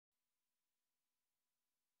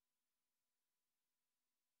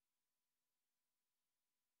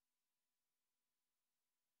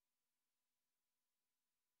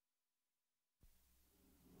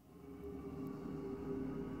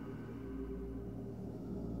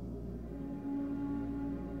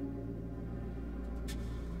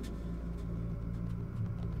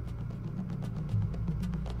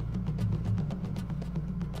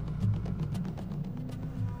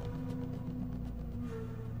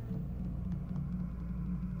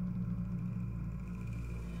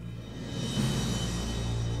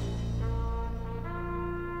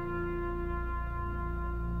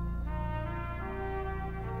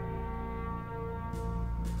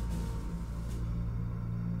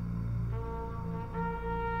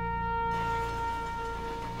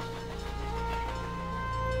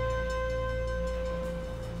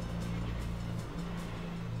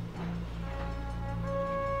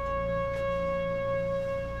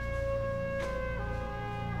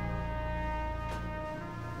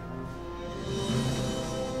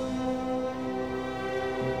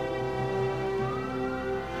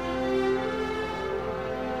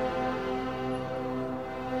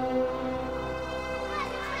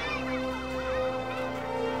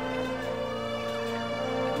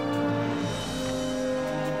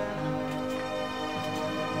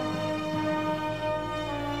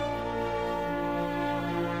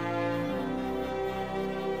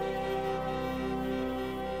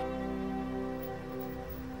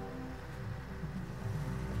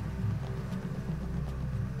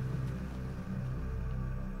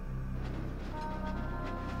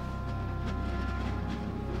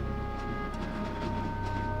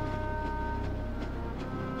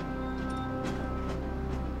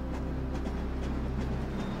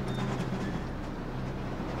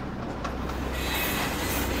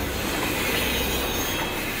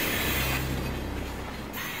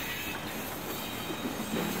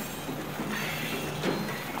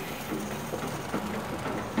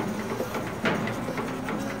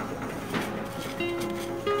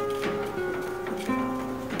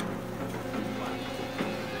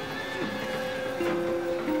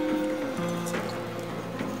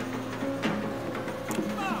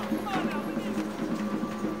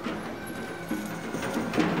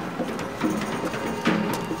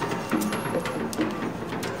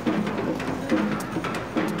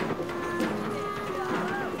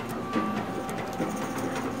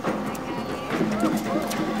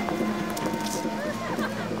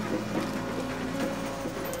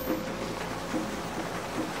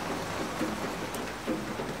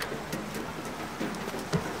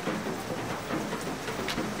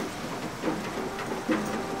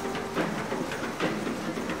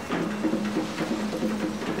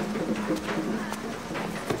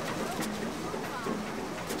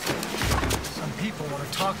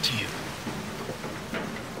to you?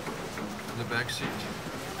 In the back seat.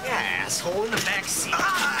 Yeah, asshole, in the back seat.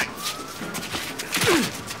 Ah!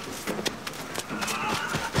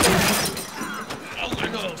 Oh, my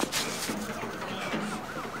nose.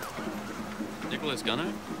 Nicholas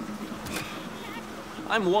Gunnar?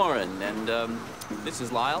 I'm Warren, and, this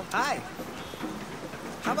is Lyle. Hi.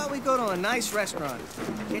 How about we go to a nice restaurant,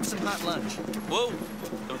 get some hot lunch? Whoa,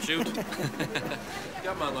 don't shoot.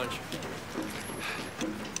 Got my lunch.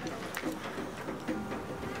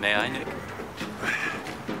 May I, Nick?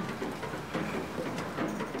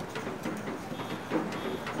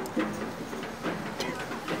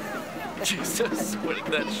 Jesus, where did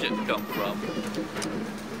that shit come from?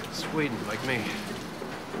 Sweden, like me.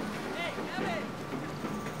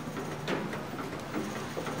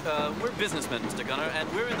 We're businessmen, Mr. Gunnar, and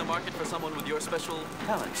we're in the market for someone with your special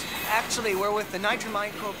talents. Actually, we're with the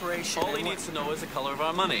Nitramine Corporation. All he needs to know is the color of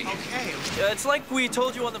our money. Okay. It's like we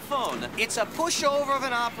told you on the phone. It's a pushover of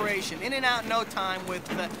an operation, in and out in no time with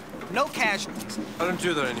no casualties. I don't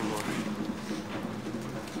do that anymore.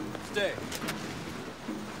 Stay.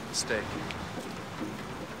 Stay.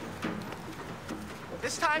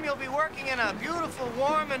 This time you'll be working in a beautiful,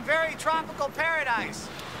 warm, and very tropical paradise.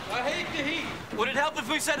 I hate the heat. Would it help if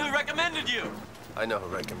we said who recommended you? I know who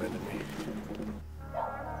recommended me.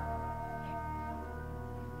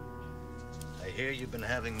 I hear you've been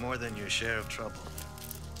having more than your share of trouble.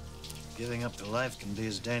 Giving up the life can be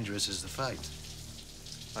as dangerous as the fight.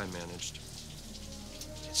 I managed.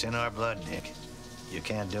 It's in our blood, Nick. You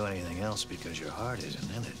can't do anything else because your heart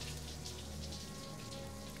isn't in it.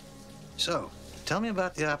 So, tell me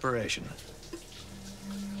about the operation.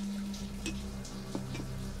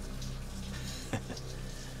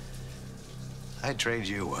 I trade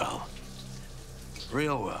you well.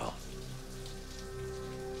 Real well.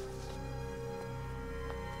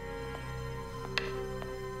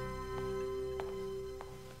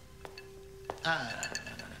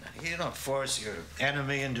 You don't force your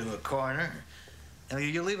enemy into a corner.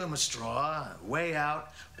 You leave him a straw, way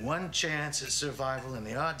out, one chance at survival, and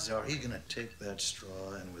the odds are he's gonna take that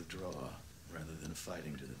straw and withdraw rather than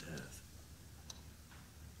fighting to the death.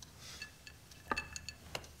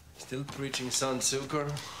 Still preaching Sun Tzu,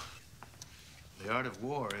 Colonel? The art of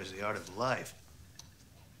war is the art of life.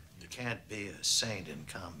 You can't be a saint in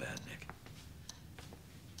combat, Nick.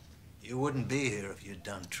 You wouldn't be here if you'd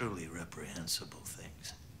done truly reprehensible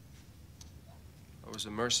things. I was a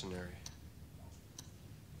mercenary.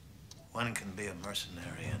 One can be a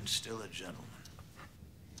mercenary and still a gentleman.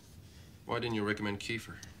 Why didn't you recommend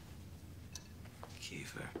Kiefer?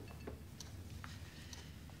 Kiefer.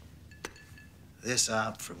 This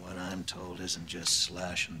op, from what I'm told, isn't just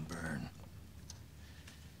slash and burn.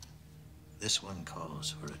 This one calls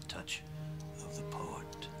for a touch of the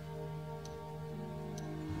poet.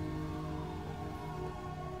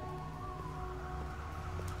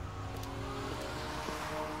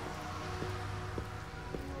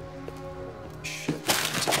 Shit.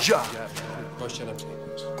 It's a job. Başlayalım.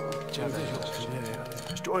 Job,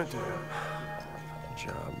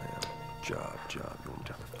 man. Job. You want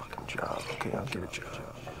to have a fucking job. Okay, I'll get a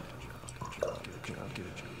job. Okay, I'll get a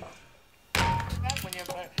job.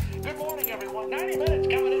 Good morning, everyone. 90 minutes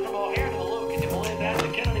coming in from O'Hare to the Loop. Can you believe that? The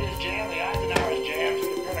Kennedy is jammed, the Eisenhower is jammed.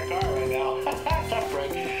 You're in a car right now. That's up,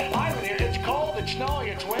 Rick. Ivan here. It's cold, it's snowing,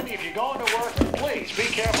 it's windy. If you're going to work, please be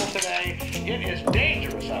careful today. It is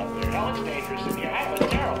dangerous out there. No, it's dangerous in here. I have a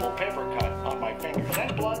terrible paper cut on my finger. Is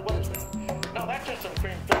that blood? What is that? No, that's just some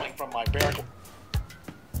cream filling from my bear.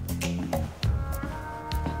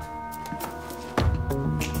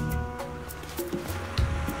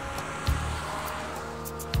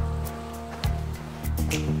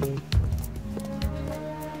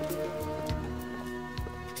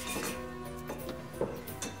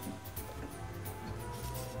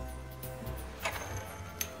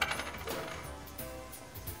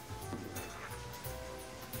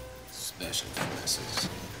 Special forces.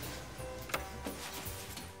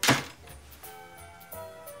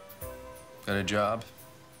 Got a job?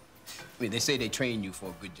 I mean, they say they train you for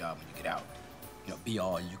a good job when you get out. You know, be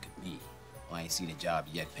all you can be. Well, I ain't seen a job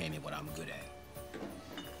yet pay me what I'm good at.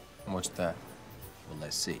 And what's that? Well,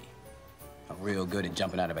 let's see. I'm real good at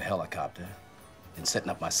jumping out of a helicopter, then setting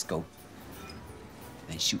up my scope,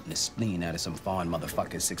 then shooting the spleen out of some foreign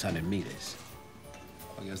motherfucker 600 meters.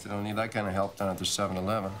 I guess they don't need that kind of help down at the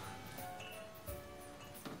 7-Eleven.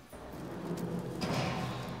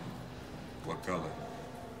 What color?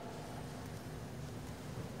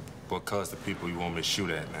 What color's the people you want me to shoot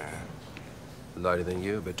at, man? Lighter than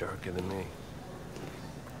you, but darker than me.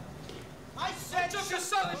 I said,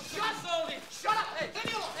 shut up! Shut up! Hey,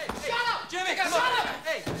 shut up! Jimmy, Shut up!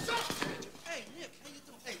 Hey!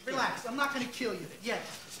 me to kill you. Yeah.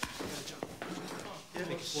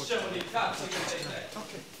 Show me the cops. Okay.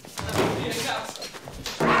 The cops.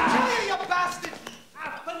 Kill you, you bastard!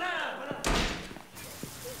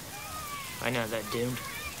 I know they're doomed.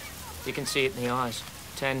 You can see it in the eyes.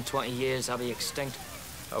 10, 20 years, I'll be extinct.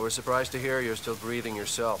 We're surprised to hear you're still breathing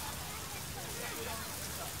yourself.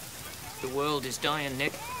 The world is dying,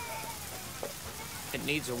 Nick. It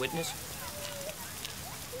needs a witness.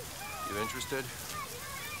 You interested?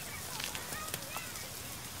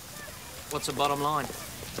 What's the bottom line?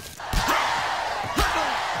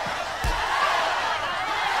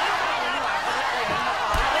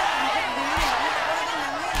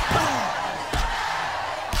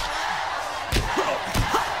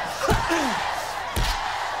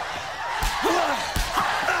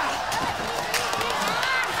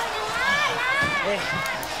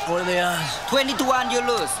 What are the odds? 20 to 1 you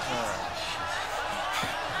lose.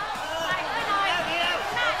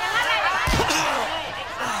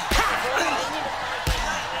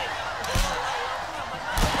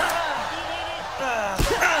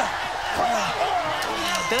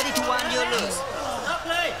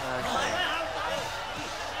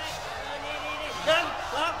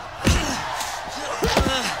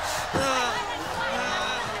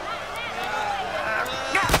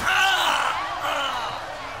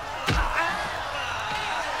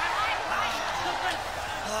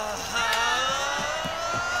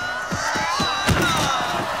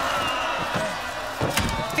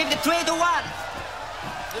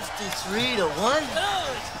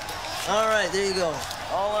 All right, there you go.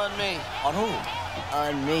 All on me. On who?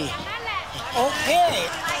 On me. Okay.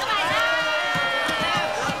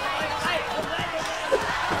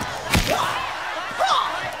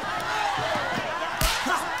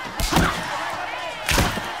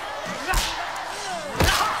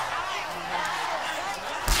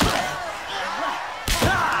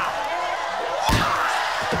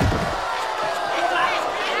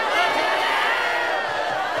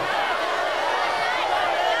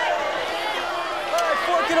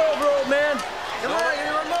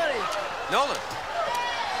 Nolan.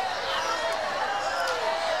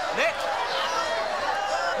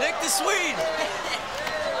 Nick the Swede.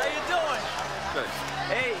 How you doing? Good.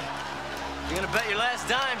 Hey, you're gonna bet your last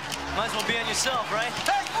dime. Might as well be on yourself, right?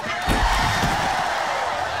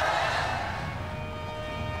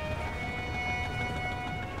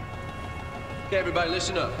 Okay, everybody,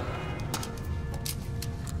 listen up.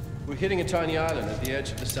 We're hitting a tiny island at the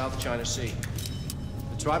edge of the South China Sea.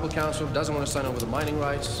 The Tribal Council doesn't want to sign over the mining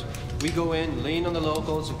rights. We go in, lean on the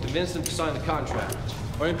locals, and convince them to sign the contract.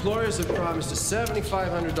 Our employers have promised a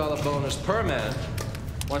 $7,500 bonus per man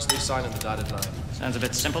once they sign on the dotted line. Sounds a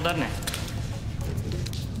bit simple, doesn't it?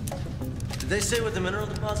 Did they say what the mineral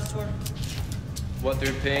deposits were? What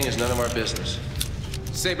they're paying is none of our business.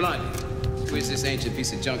 Say, Blondie, where's this ancient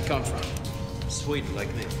piece of junk come from? Sweden,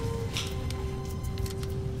 like me.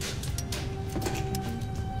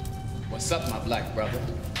 What's up, my black brother?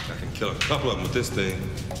 I can kill a couple of them with this thing.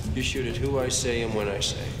 You shoot at who I say and when I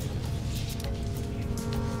say.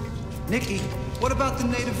 Nicky, what about the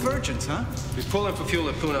native virgins, huh? We're pulling for fuel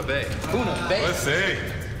at Puna Bay. Puna Bay? Let's see.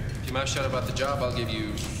 If you mouth shut about the job, I'll give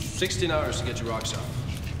you 16 hours to get your rocks out.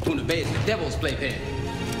 Puna Bay is the devil's playpen.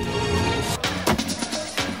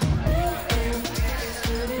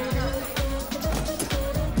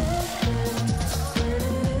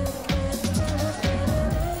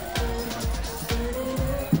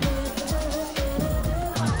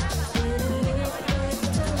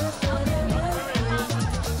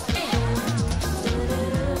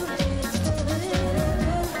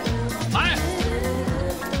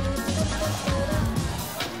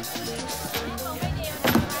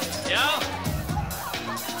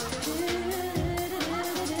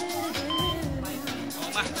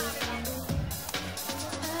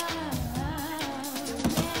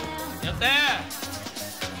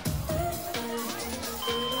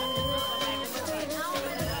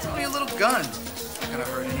 Gun. Not gonna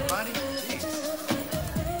hurt anybody. Jeez.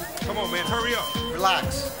 Come on, man, hurry up.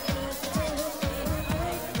 Relax.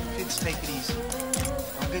 Kids, take it easy.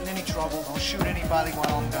 Don't get in any trouble. Don't shoot anybody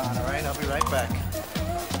while I'm gone, all right? I'll be right back.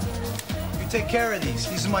 You take care of these.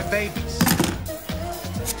 These are my babies.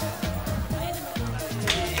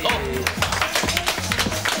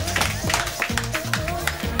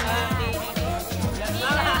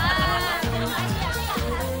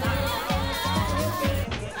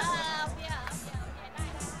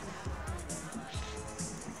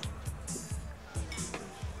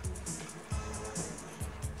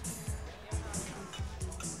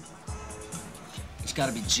 It's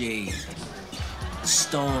gotta be jade. The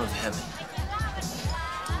stone of heaven.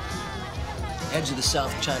 Edge of the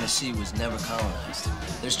South China Sea was never colonized.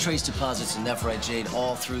 There's trace deposits of nephrite jade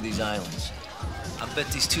all through these islands. I bet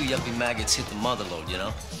these two yuppie maggots hit the motherlode, you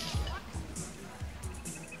know?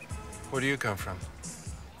 Where do you come from?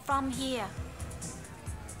 From here.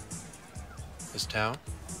 This town?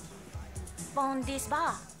 Born this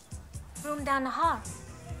bar. Room down the hall.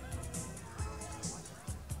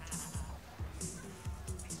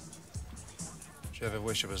 Did you ever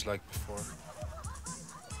wish it was like before?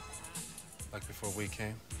 Like before we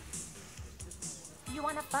came? You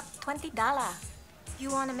wanna fuck $20.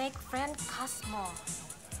 You wanna make friend cost more.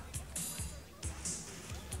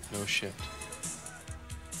 No shit.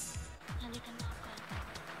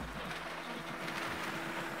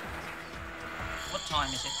 What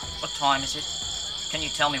time is it? What time is it? Can you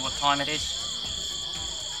tell me what time it is?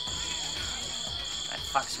 That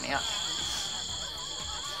fucks me up.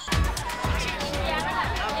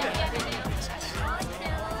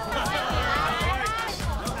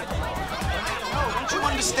 Don't you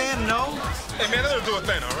understand, no? Hey, man, let her do a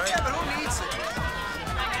thing, all right? Yeah, but who needs it?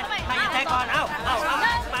 Take on out.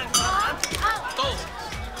 Go.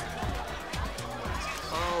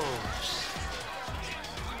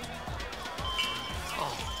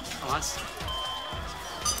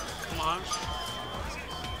 Come on.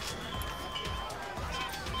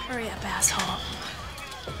 Hurry up, asshole.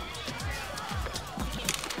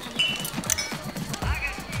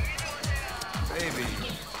 Baby.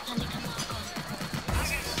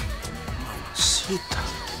 Mamacita.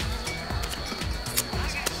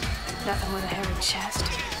 Nothing with a hairy chest.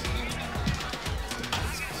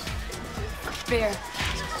 Beer.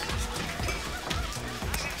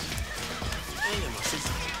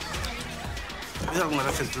 ¿Has oído alguna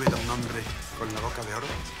vez el tuit a un hombre con la boca de oro?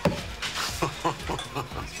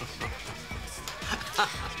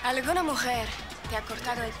 ¿Alguna mujer te ha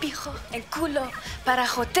cortado el pijo, el culo, para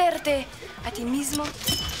joderte a ti mismo?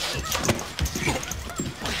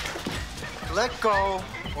 Let go,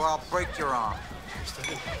 or I'll break your arm. Está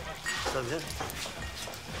bien. Está bien.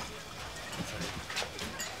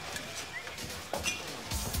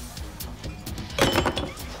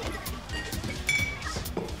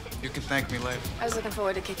 You can thank me later. I was looking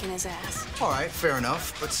forward to kicking his ass. All right, fair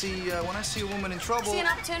enough. But see, when I see a woman in trouble... See an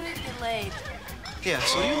opportunity to get laid. Yeah,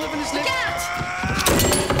 so you live in this Look neighborhood? out!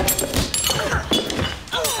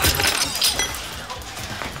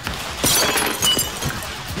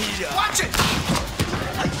 Watch it!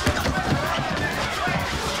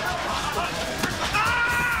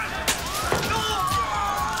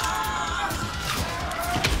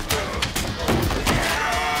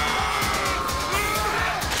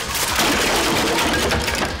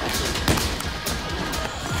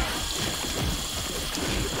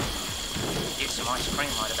 Use some ice cream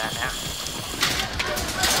right about now.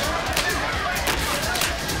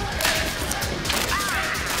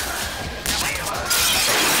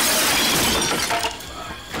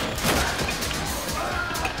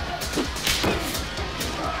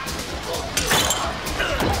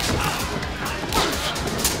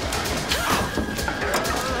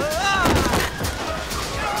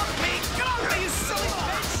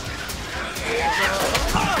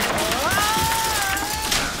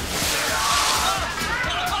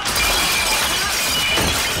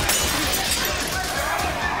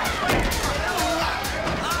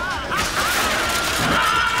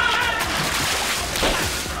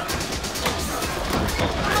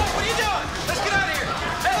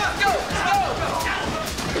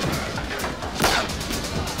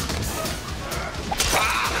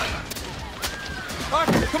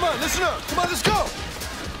 Come on, listen up. Come on, let's go.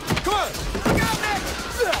 Come on. Look out, Nick.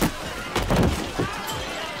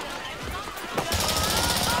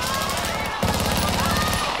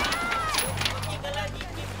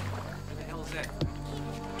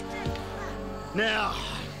 Now,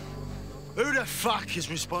 who the fuck is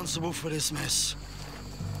responsible for this mess?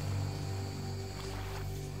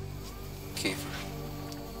 Kiefer.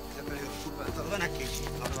 Ven aquí.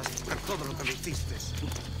 Ahora vas a explicar todo lo que me hiciste.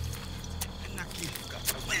 Ven aquí,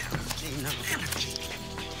 cabrón. Ven aquí.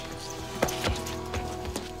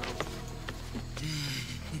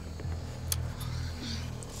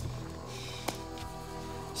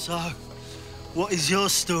 So, what is your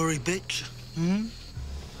story, bitch? Hmm?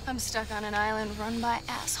 I'm stuck on an island run by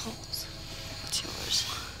assholes. What's yours?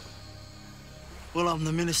 Well, I'm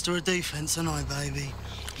the Minister of Defense, aren't I, baby?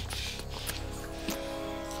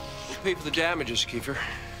 We'll pay for the damages, Kiefer.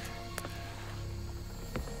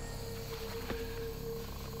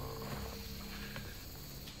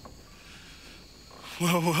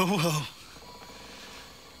 Well.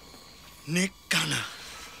 Nick Gunner.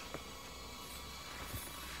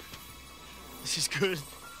 This is good.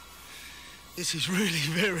 This is really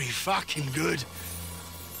very fucking good.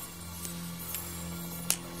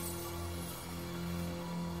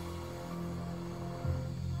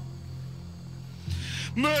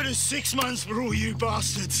 Murder's 6 months for all you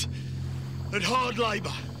bastards. At hard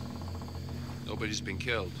labor. Nobody's been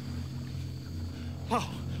killed. Well,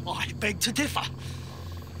 I beg to differ.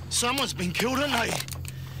 Someone's been killed, haven't they?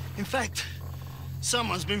 In fact,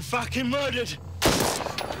 someone's been fucking murdered.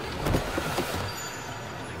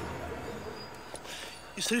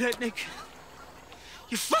 You see that, Nick?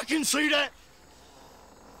 You fucking see that?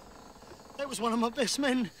 That was one of my best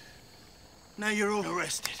men. Now you're all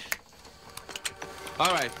arrested.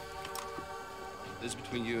 All right. This is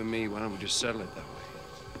between you and me. Why don't we just settle it that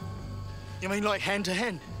way? You mean like hand to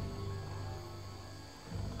hand?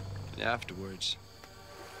 And afterwards,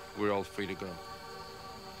 we're all free to go.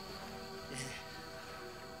 Yeah.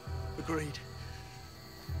 Agreed.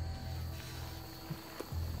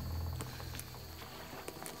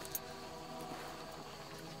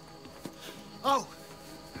 Oh,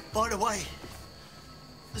 by the way,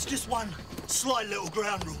 there's just one slight little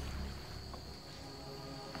ground rule.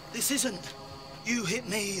 This isn't you hit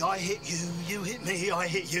me, I hit you, you hit me, I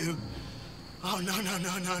hit you. Oh, no, no,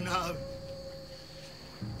 no, no, no.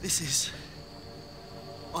 This is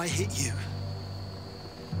I hit you.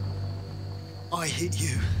 I hit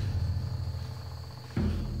you.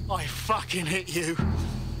 I fucking hit you.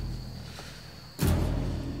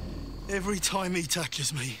 Every time he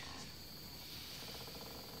touches me,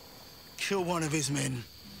 kill one of his men.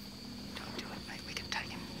 Don't do it, mate. We can take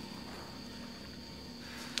him.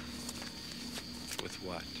 With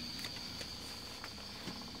what?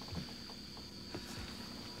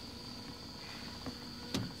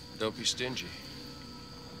 Don't be stingy.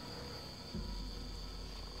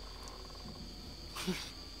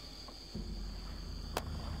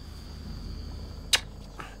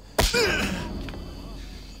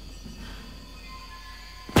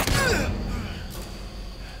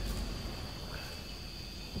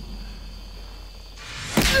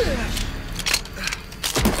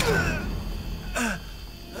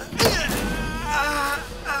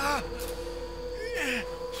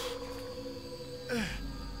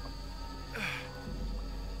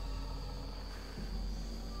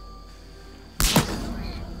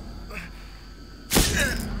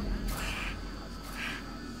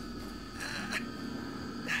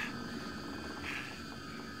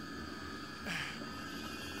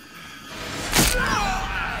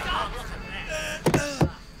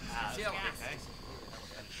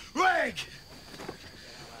 Reg!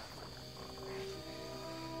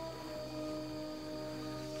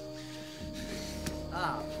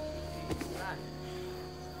 Oh.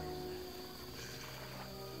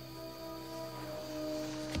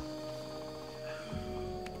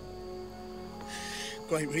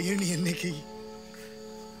 Great reunion, Nicky.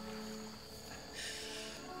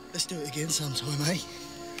 Let's do it again sometime, eh?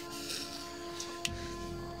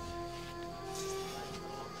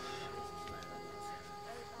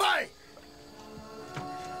 Bye!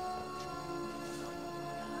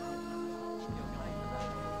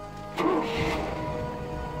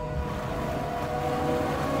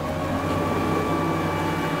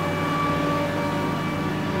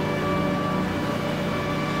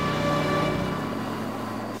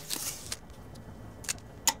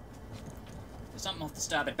 There's something off the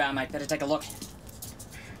starboard bow, mate. Better take a look.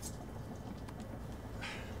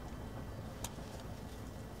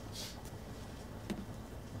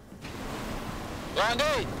 Randy!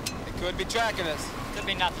 It could be tracking us. Could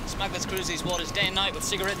be nothing. Smugglers cruise these waters day and night with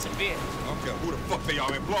cigarettes and beer. I don't care who the fuck they are,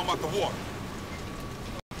 man. Blow them out the water.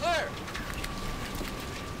 Clear!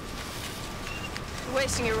 You're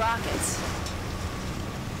wasting your rockets.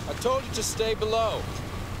 I told you to stay below.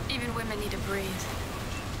 Even women need to breathe.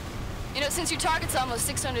 You know, since your target's almost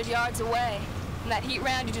 600 yards away, and that heat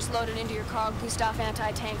round you just loaded into your Carl Gustav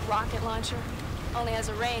anti-tank rocket launcher only has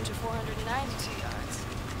a range of 492 yards.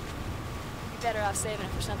 You're better off saving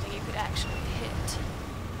it for something you could actually hit.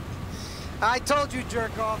 I told you,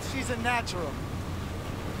 jerk-off. She's a natural.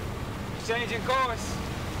 Changing course.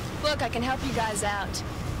 Look, I can help you guys out,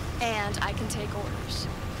 and I can take orders.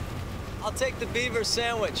 I'll take the beaver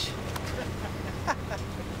sandwich.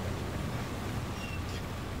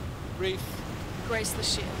 Brief. Grace the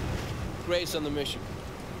ship. Grace on the mission.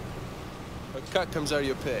 A cut comes out of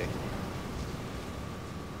your pay.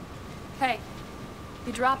 Hey,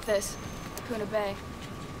 you dropped this. Kuna Bay.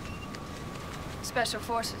 Special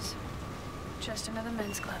Forces. Just another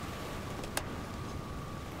men's club.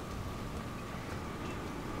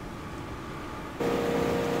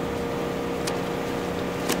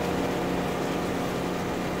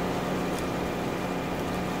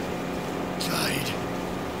 Jade.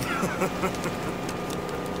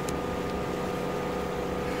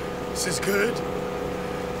 This is good.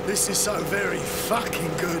 This is so very fucking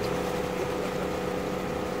good.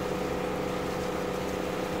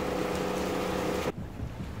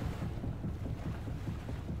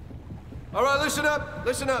 All right, listen up,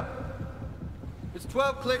 listen up. It's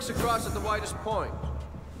 12 clicks across at the widest point.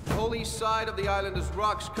 The whole east side of the island is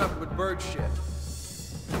rocks covered with bird shit.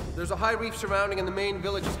 There's a high reef surrounding, and the main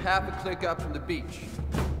village is half a click up from the beach.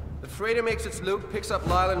 The freighter makes its loop, picks up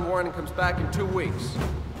Lyle and Warren, and comes back in 2 weeks.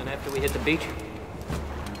 And after we hit the beach?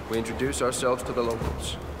 We introduce ourselves to the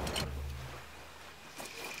locals.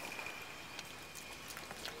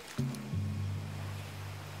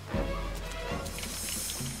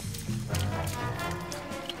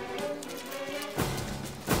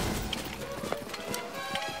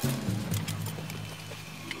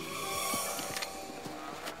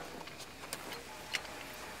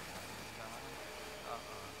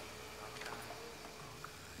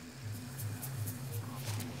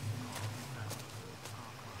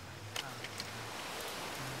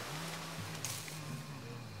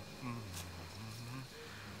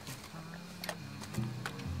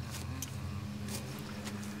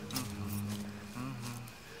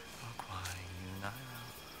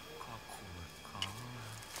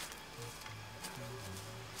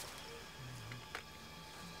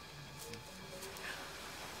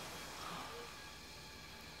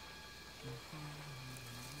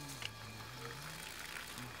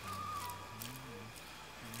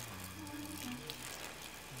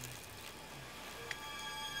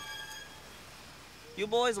 You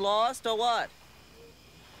boys lost or what?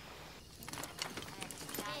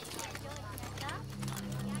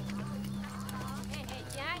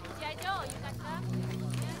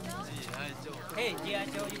 Hey, G.I.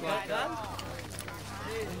 Joe, you got gun?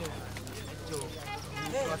 Hey,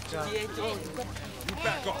 G.I. Joe, you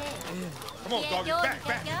back off. Come on, doggy, back.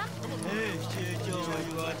 Come on. Hey, G.I. Joe,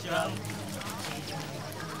 you got gun?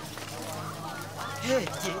 Hey,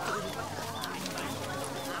 G.I.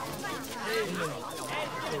 You know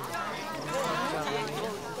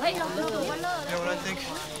what I think?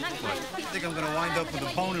 I think I'm gonna wind up with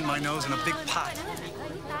a bone in my nose and a big pot.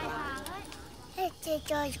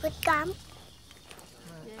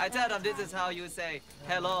 I tell them this is how you say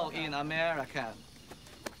hello in American.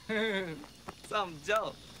 Some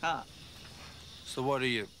joke, huh? So what are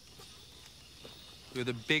you? You're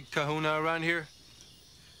the big kahuna around here?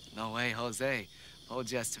 No way, Jose. Po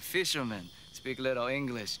just a fisherman. Speak little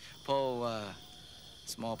English. Po,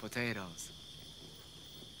 small potatoes.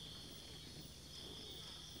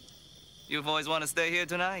 You boys want to stay here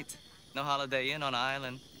tonight? No Holiday Inn on the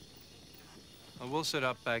island. Well, we'll sit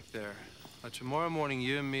up back there. But tomorrow morning,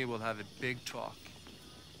 you and me will have a big talk.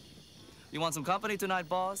 You want some company tonight,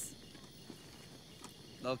 boss?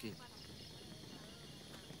 Loki.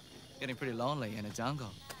 Getting pretty lonely in the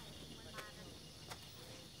jungle.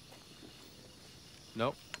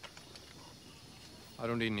 Nope. I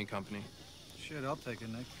don't need any company. Shit, I'll take it,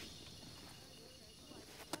 Nick.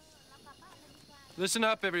 Listen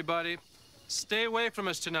up, everybody. Stay away from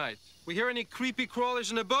us tonight. We hear any creepy crawlers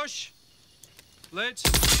in the bush? Let's...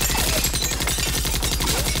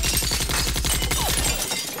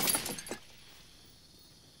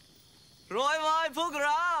 Roy Mai Phúc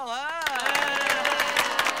Rao,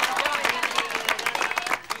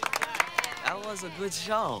 That was a good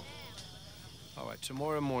show. All right,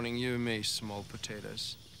 tomorrow morning, you and me, small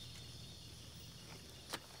potatoes.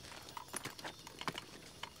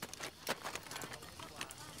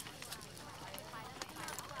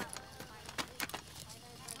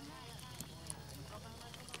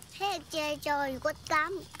 Hey, G.I. Joe, you got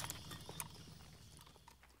gum?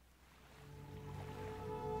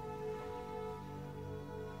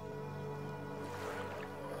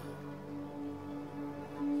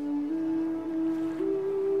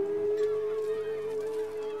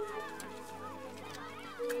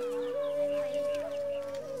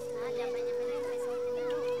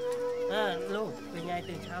ลูกเป็นไง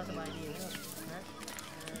ตื่นเช้าสบายดีไหมฮะ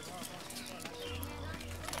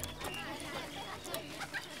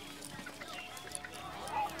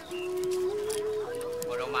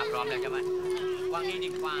เรามาพร้อมแล้วใช่ไหมวางนี้ดี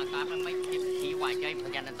กว่าครับมันไม่คิดทีวายใจเพรา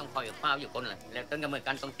ะฉะนั้นต้องคอยเฝ้าอยู่คนเลยแล้วตั้งแต่เมื่อ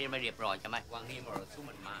กันต้องเตรียมไว้เรียบร้อยใช่ไหมวางนี้เราสู้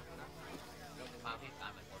มันมาเราจะมาให้กา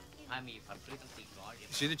รเป็นคนถ้ามีผันพื้นต้องติดร้อย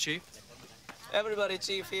You see the chief? Everybody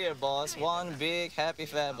chief here, boss. One big happy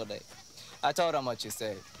family. I told them what you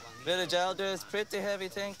said. Village elders, pretty heavy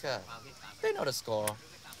thinker. They know the score.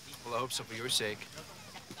 Well, I hope so for your sake.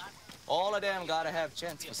 All of them gotta have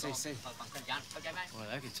chance for CC. Well,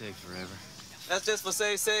 that could take forever. That's just for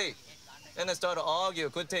CC. Then they start to argue.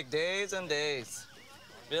 It could take days and days.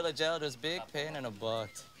 Village elder's big pain in the butt.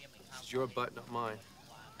 It's your butt, not mine.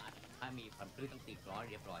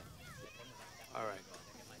 All right.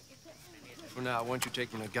 For now, why don't you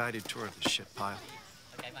take me on a guided tour of the shit pile?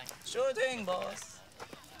 Sure thing, boss.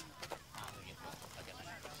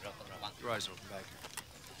 Your eyes open back here.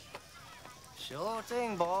 Sure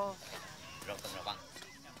thing, boss.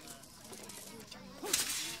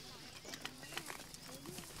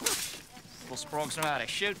 Little Spronks know how to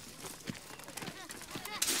shoot.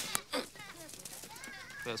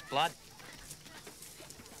 First blood.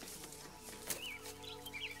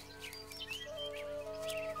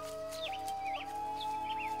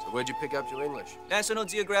 So where'd you pick up your English? National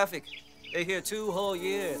Geographic. They here 2 whole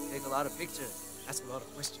years. Take a lot of pictures. Ask a lot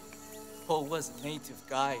of questions. Poe was a native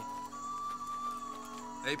guide.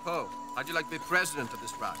 Hey, Poe, how'd you like to be president of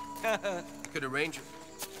this rock? You could arrange it.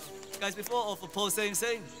 Guys before offer Poe same.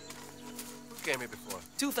 Who came here before?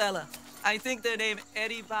 2 fella. I think they're named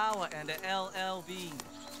Eddie Bauer and the LL Bean.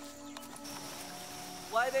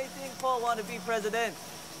 Why they think Paul want to be president?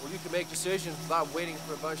 Well, you can make decisions without waiting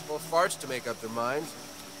for a bunch of old farts to make up their minds.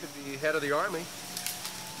 You could be head of the army.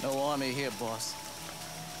 No army here, boss.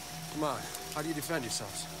 Come on, how do you defend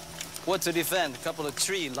yourselves? What to defend? A couple of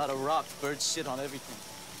trees, a lot of rocks, birds shit on everything.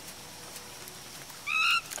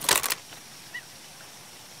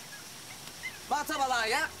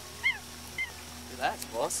 Relax,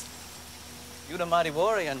 boss. You're the mighty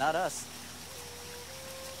warrior, not us.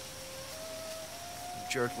 You're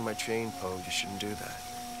jerking my chain, Poe. You shouldn't do that.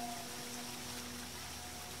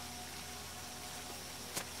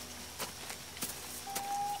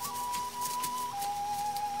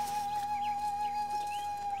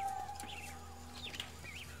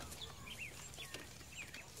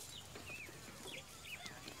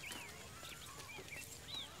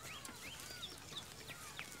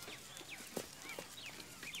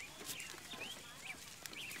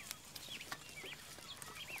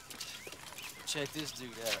 Check this dude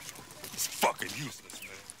out. It's fucking useless,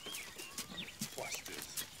 man. Watch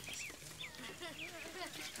this.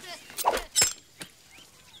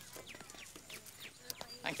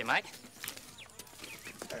 Thank you, mate.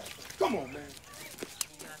 Come on, man.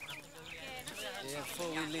 Yeah, before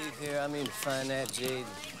we leave here, I mean to find that Jade and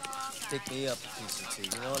pick me up a piece or two.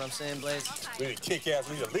 You know what I'm saying, Blaze? We need a kick-ass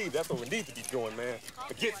leader to lead. That's what we need to be doing, man.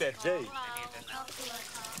 Forget that Jade.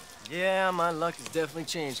 Yeah, my luck has definitely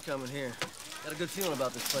changed coming here. Got a good feeling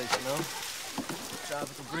about this place, you know?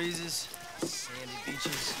 Tropical breezes, sandy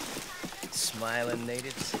beaches, smiling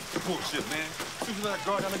natives. Bullshit, man. As soon as we let that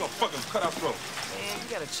guard down, they're gonna fucking cut our throat. Man, you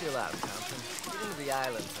gotta chill out, Compton. Get into the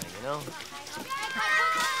island thing, you know?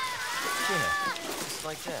 Yeah, just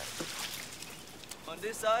like that. On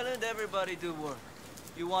this island, everybody do work.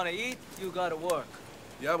 You wanna eat, you gotta work.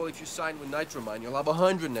 Yeah, well, if you sign with Nitromine, you'll have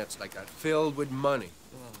 100 nets like that, filled with money.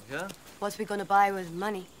 Oh, yeah? What we gonna buy with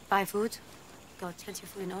money? Buy food? Go plenty of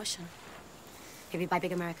food in the ocean. Maybe buy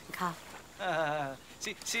big American car.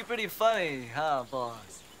 She pretty funny, huh,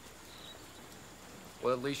 boss?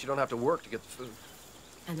 Well, at least you don't have to work to get the food.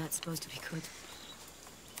 And that's supposed to be good.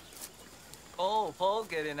 Oh, Paul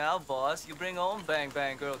getting out, boss. You bring home Bang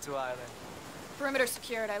Bang Girl to island. Perimeter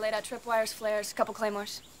secured. I laid out tripwires, flares, a couple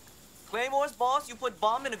claymores. Claymores, boss? You put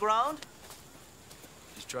bomb in the ground?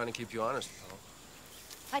 He's trying to keep you honest, Paul.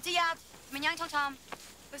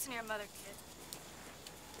 Listen to your mother, kid.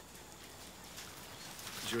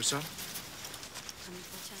 Is your son?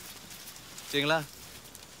 Jingla.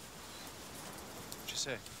 What'd you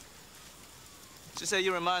say? She said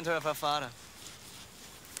you remind her of her father.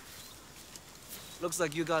 Looks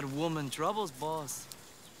like you got woman troubles, boss.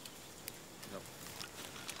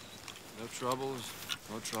 No troubles.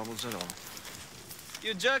 No troubles at all.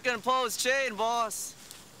 You jerking Paul's chain, boss.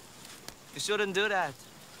 You shouldn't do that.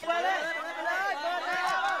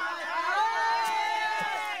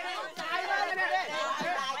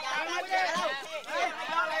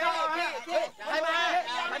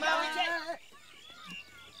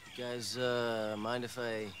 You guys, mind if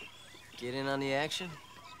I get in on the action?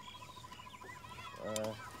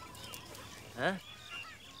 Huh?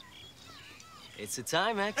 It's a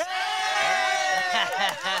Timex.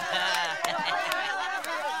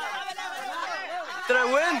 Did I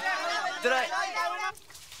win? Did I?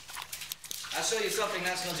 I'll show you something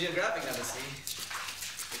National Geographic never see.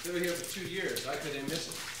 If they were here for 2 years, how could they miss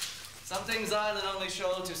it? Some things Island only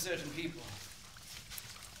show to certain people.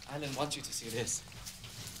 Island wants you to see this.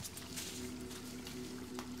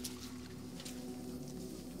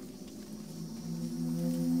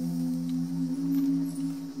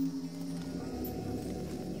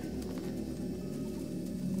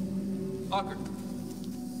 Hawker.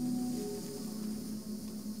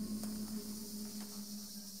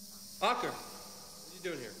 Hawker, what are you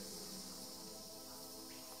doing here?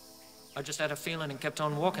 I just had a feeling and kept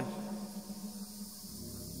on walking.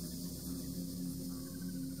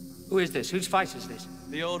 Who is this? Whose fight is this?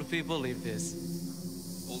 The old people live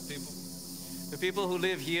this. Old people? The people who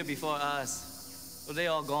lived here before us, well, they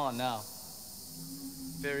all gone now.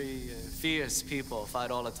 Very fierce people, fight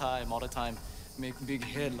all the time, make big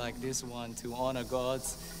head like this one to honor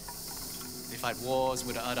gods. They fight wars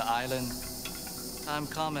with the other island. Time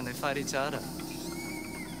come and they fight each other.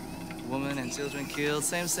 Women and children killed,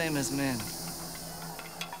 same as men.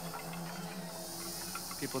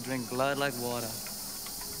 People drink blood like water.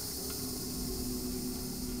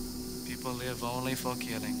 People live only for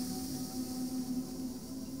killing.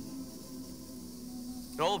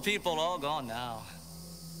 The old people all gone now.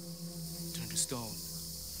 Turned to stone.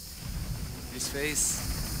 His face,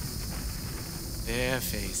 their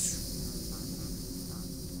face.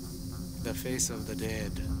 The face of the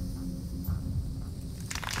dead.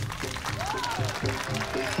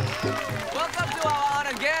 Welcome to our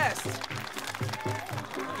honored guest.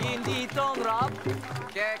 ยินดีต้อนรับ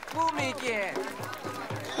แขกผู้มีเกียรติ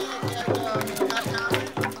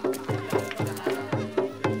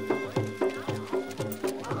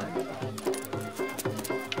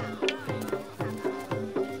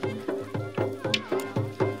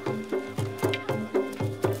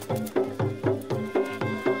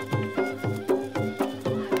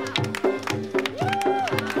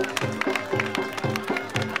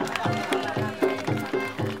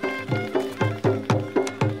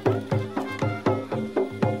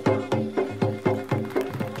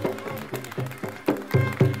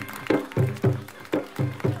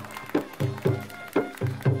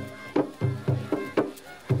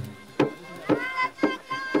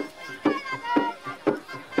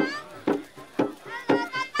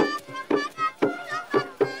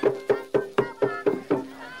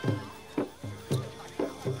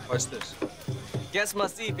What's this? Guests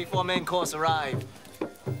must eat before main course arrive.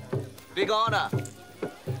 Big honor.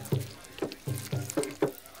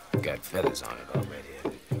 Got feathers on it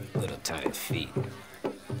already. Little tiny feet.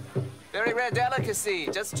 Very rare delicacy.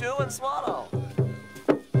 Just chew and swallow.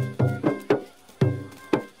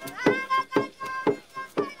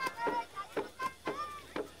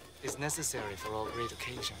 It's necessary for all great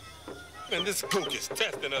occasion. Man, this cook is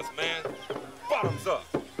testing us, man. Bottoms up.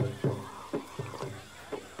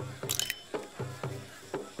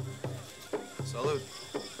 Salute.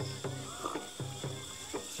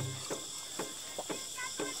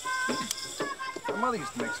 My mother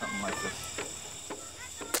used to make something like this.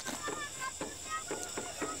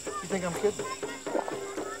 You think I'm kidding?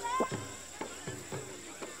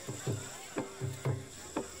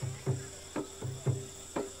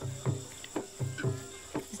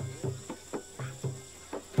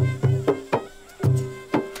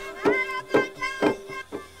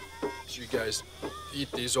 You guys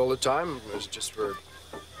eat these all the time, or is it just for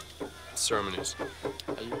ceremonies?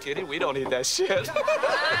 Are you kidding? We don't eat that shit. we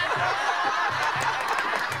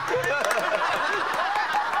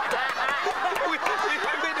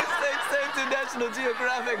just same to National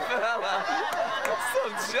Geographic, fella.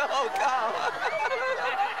 Some joke,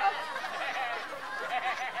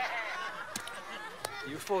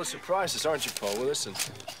 You're full of surprises, aren't you, Paul? Well, listen,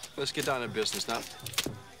 let's get down to business now.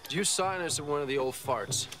 Do you sign as one of the old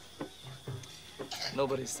farts?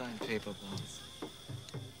 Nobody signed paper, boss.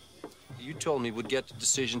 You told me we'd get the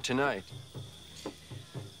decision tonight.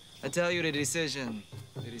 I tell you the decision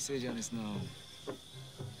is no.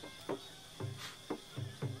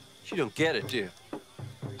 You don't get it, do you?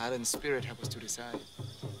 Island spirit help us to decide.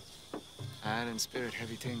 Island spirit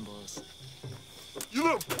heavy thing, boss. You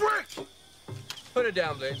little prick! Put it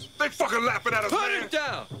down, Blaze. They fucking laughing at us, Put man. it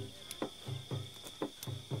down!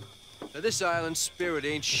 Now, this island spirit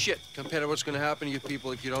ain't shit compared to what's gonna happen to you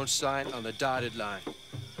people if you don't sign on the dotted line.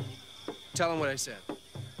 Tell them what I said.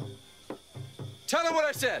 Tell them what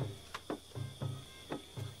I said!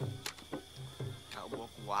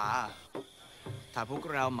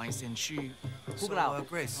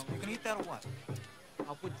 Grace, you can eat that or what?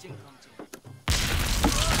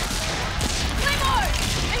 Claymores!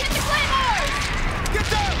 They hit the claymores! Get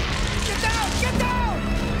down! Get down! Get down!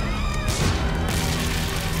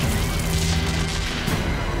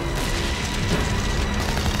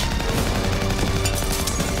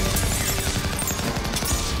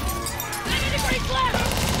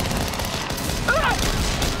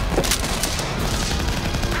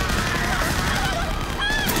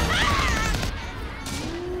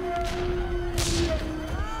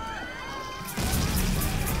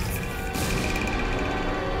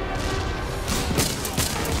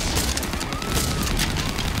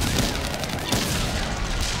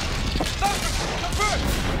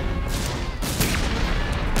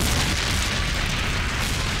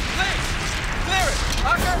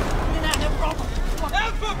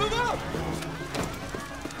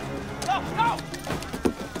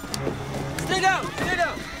 Stay down! Stay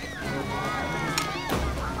down!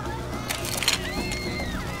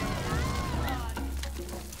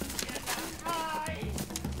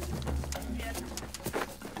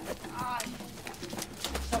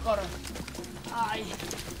 ¡Socorro! ¡Ay!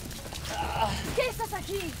 ¿Qué estás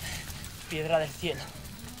aquí? Piedra del cielo.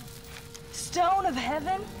 Stone of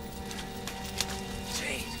heaven?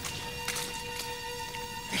 Jade.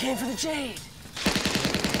 They came for the jade.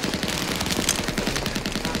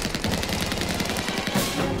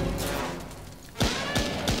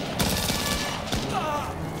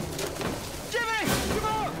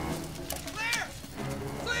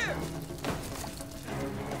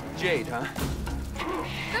 Jade, huh?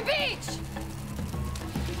 The beach!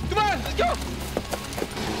 Come on, let's go!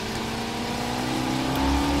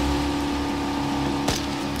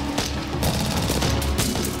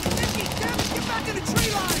 Get back in the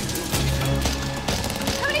tree line!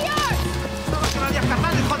 20 yards! ¡No que vaya a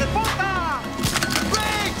escapar, hijo de puta!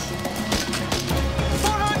 Bridge!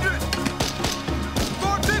 400!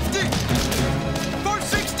 450!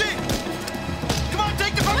 460! Come on,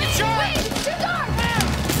 take the fucking shot! Wait, it's too dark!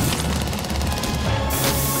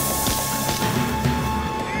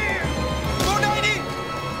 490!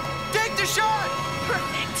 Take the shot!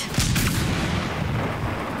 Perfect.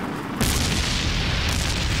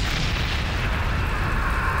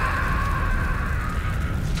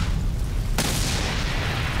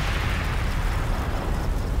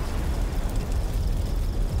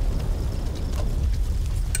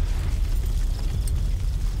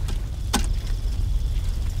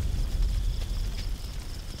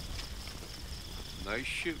 Nice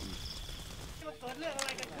shooting.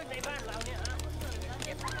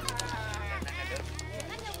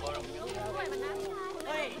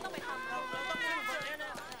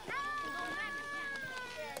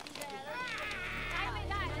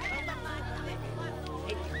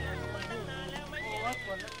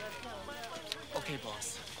 Okay,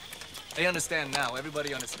 boss. They understand now.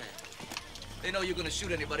 Everybody understands. They know you're gonna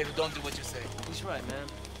shoot anybody who don't do what you say. He's right, man.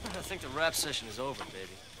 I think the rap session is over,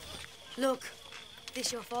 baby. Look,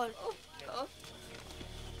 this your fault.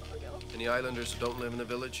 Any islanders who don't live in the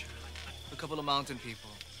village? A couple of mountain people.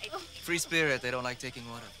 Free spirit, they don't like taking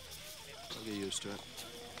water. I'll get used to it.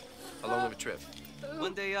 How long of a trip?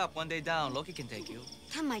 One day up, one day down. Loki can take you.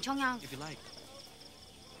 If you like.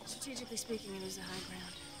 Strategically speaking, it is the high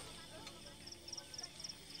ground.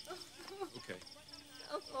 Okay.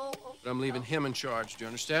 But I'm leaving him in charge. Do you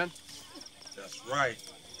understand? That's right.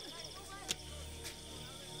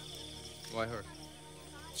 Why her?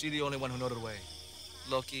 She the only one who know the way.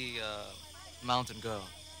 Loki, mountain girl.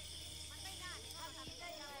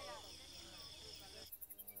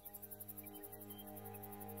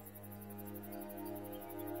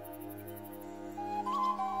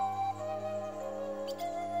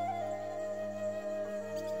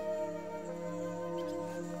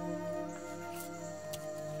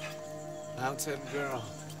 Mountain girl.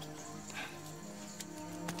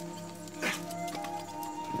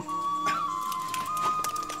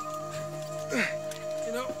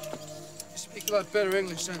 You know, you speak a lot better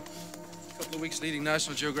English than a couple of weeks leading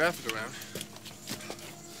National Geographic around.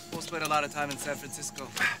 We'll spend a lot of time in San Francisco.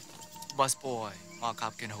 Busboy, Mark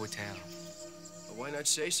Hopkins Hotel. Well, why not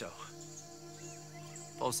say so?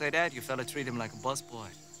 Paul say that, you fella treat him like a busboy.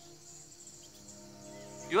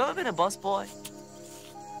 You ever been a busboy?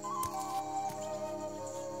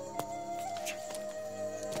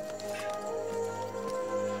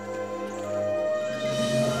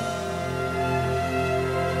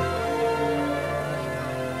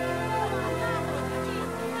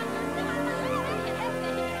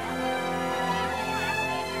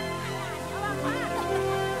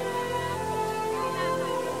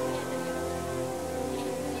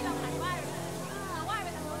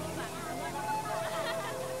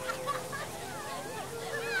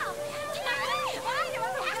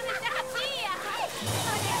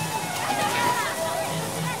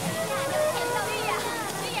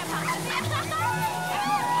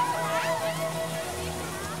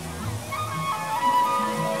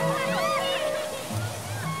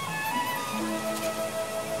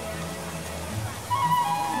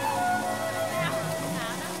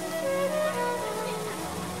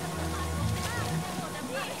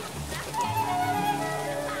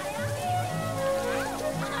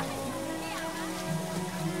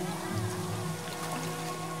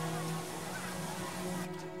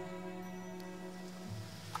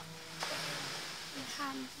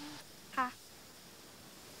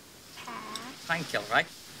 Thank you, right?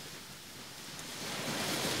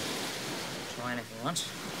 Try anything once.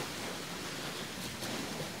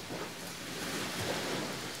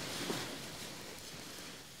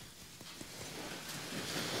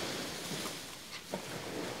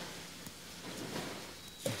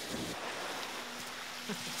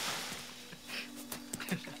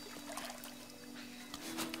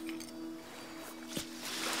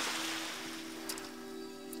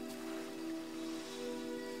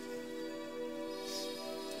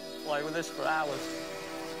 play with this for hours.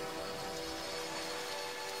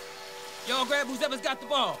 Y'all grab whoever's got the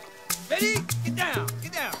ball. Ready? Get down.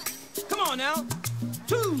 Get down. Come on now.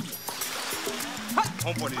 2.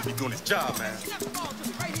 Homeboy need to be doing his job, man.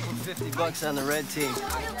 $50 on the red team. All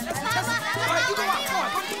right, you go out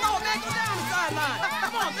front. No, man, go down the sideline.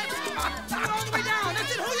 Come on, man. Go all the way down.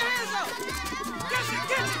 That's it. Hold your hands up. Catch it,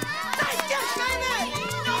 catch it. Nice catch, man.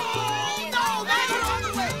 No, man, go all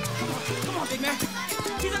the way. Come on, big man.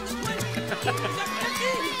 He's up the 20. He's up the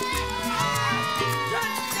 15.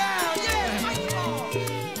 Touchdown. Yeah, fight the ball.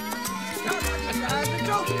 That's the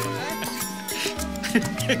trophy, man.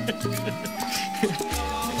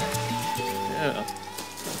 Yeah.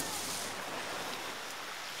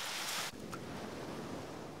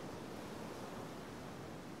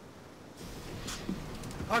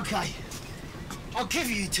 Okay. I'll give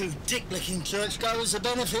you two dick-licking churchgoers the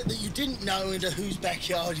benefit that you didn't know into whose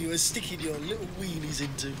backyard you were sticking your little wheelies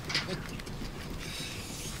into.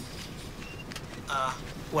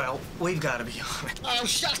 Well, we've got to be honest. Oh,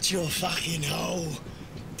 shut your fucking hole.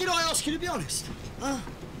 Did I ask you to be honest? Huh?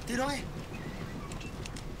 Did I?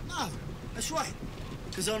 No, that's right.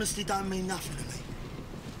 Because honesty don't mean nothing to me.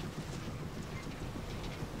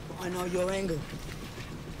 But I know your angle.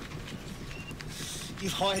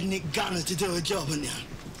 You've hired Nick Gunner to do a job, haven't you?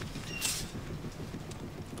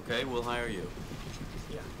 Okay, we'll hire you.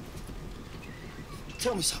 Yeah.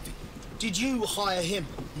 Tell me something. Did you hire him?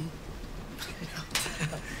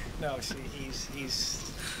 No, see,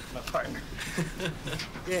 he's my partner.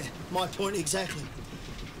 Yeah, my point exactly.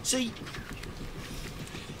 See,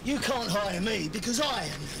 you can't hire me because I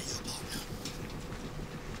am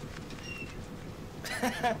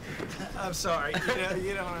your partner. I'm sorry.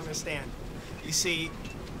 You don't understand. You see,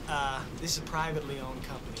 this is a privately owned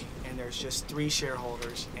company, and there's just 3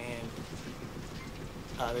 shareholders, and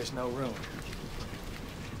there's no room.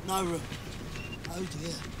 No room. Oh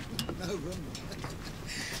dear, no room.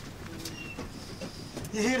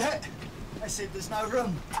 You hear that? I said there's no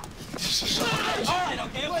room. All right,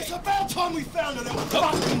 okay. Well, it's about time we found a little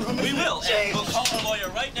fucking room. We will, and we'll call our lawyer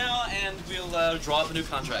right now, and we'll draw up a new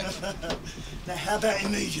contract. Now, how about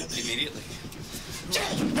immediately? Immediately.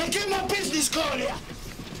 Now, get my business card here.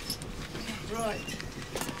 Right.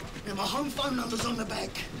 Now, my home phone number's on the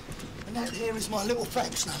back, and that here is my little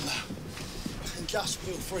fax number. And just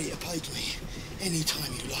feel free to page me any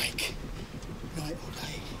time you like. Night or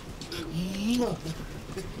day.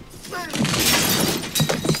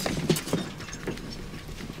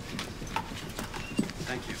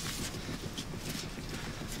 Thank you.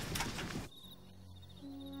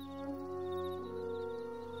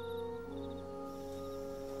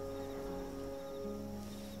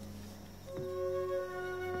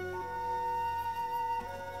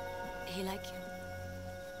 He like you?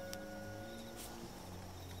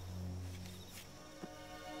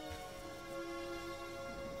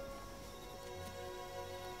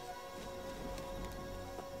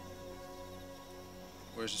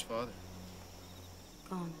 Where's his father?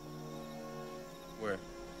 Gone. Where?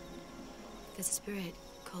 There's a spirit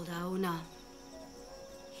called Auna.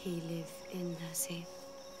 He live in the sea.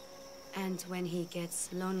 And when he gets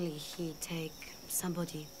lonely, he take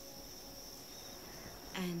somebody.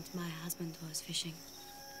 And my husband was fishing.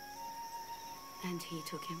 And he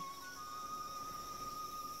took him.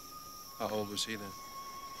 How old was he then?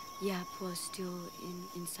 Yap was still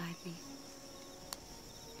inside me.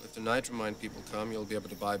 If the Nitromine people come, you'll be able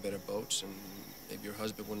to buy better boats, and maybe your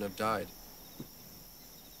husband wouldn't have died.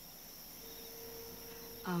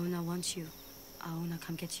 Auna wants you. Auna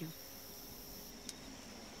come get you.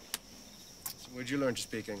 So where'd you learn to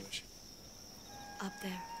speak English? Up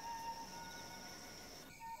there.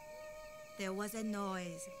 There was a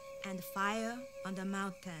noise and fire on the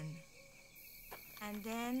mountain. And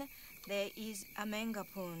then there is a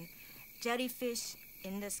mangapoon, jellyfish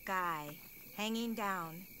in the sky, hanging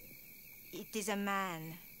down. It is a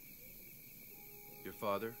man. Your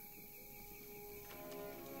father?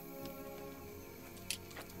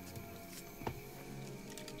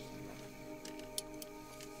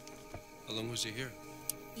 How long was he here?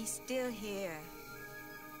 He's still here.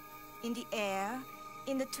 In the air,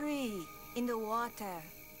 in the tree, in the water.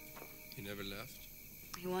 He never left?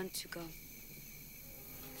 He wanted to go.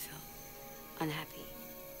 Felt unhappy.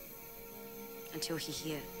 Until he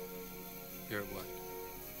hear. Hear what?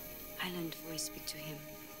 Island voice speak to him.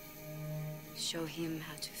 Show him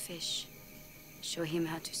how to fish. Show him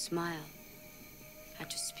how to smile. How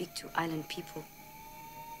to speak to island people.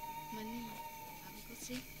 มันนี่ถามเขา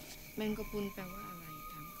สิแมงกะพรุนแปลว่าอะไร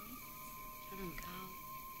ถามเขา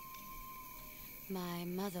My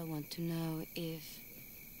mother want to know if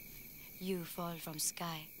you fall from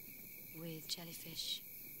sky. with jellyfish.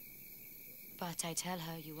 But I tell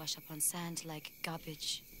her you wash up on sand like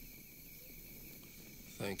garbage.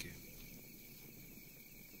 Thank you.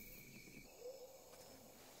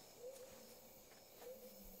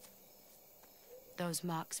 Those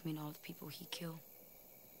marks mean all the people he killed.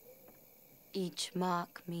 Each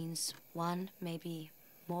mark means one, maybe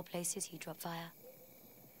more places he dropped fire.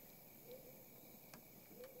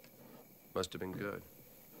 Must have been good.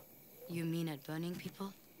 You mean at burning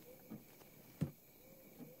people?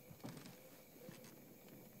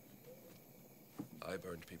 I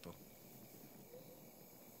burned people.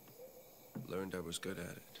 Learned I was good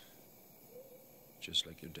at it. Just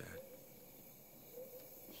like your dad.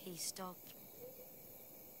 He stopped.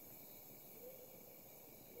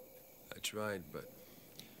 I tried, but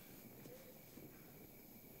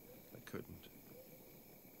I couldn't.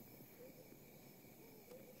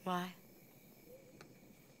 Why?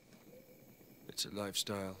 It's a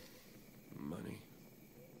lifestyle. Money.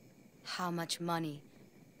 How much money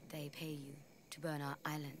they pay you to burn our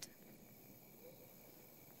island?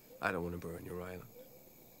 I don't want to burn your island.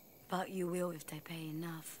 But you will if they pay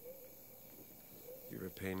enough. You're a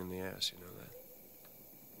pain in the ass, you know that.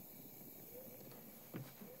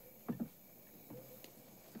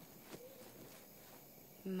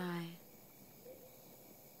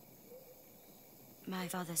 My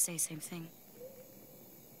father says same thing.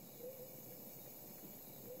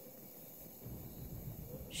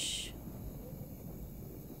 Shh.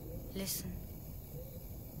 Listen.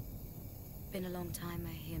 Been a long time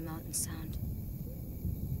I hear mountain sound.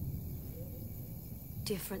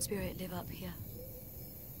 Different spirit live up here.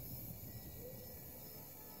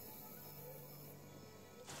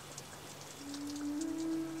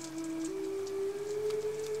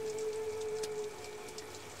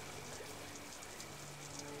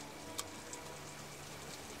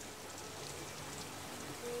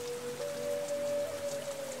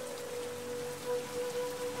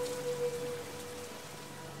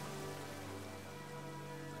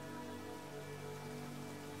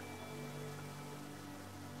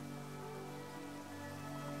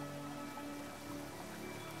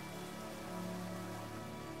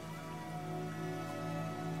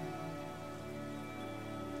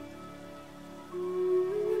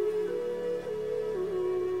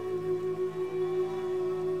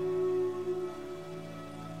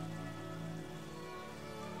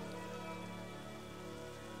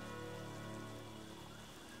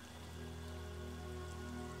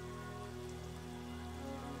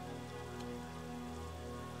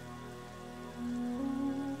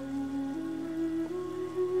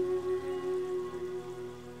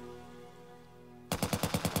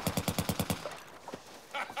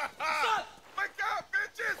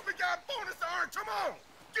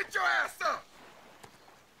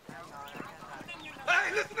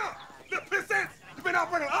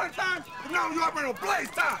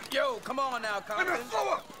 Yo, come on now, Compton. Let me slow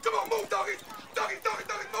up. Come on, move, doggy. Doggy,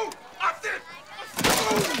 move. I said,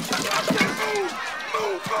 move. I said, move.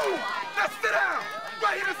 Now sit down.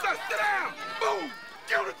 Right here, son, sit down. Move.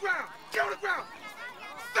 Get on the ground.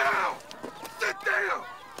 Sit down. Sit down.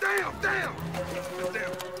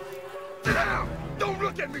 Sit down. Don't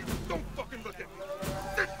look at me. Don't fucking look at me.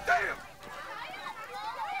 Sit down.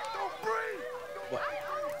 Don't breathe. What?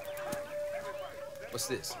 What's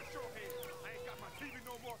this?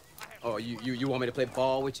 Oh, you want me to play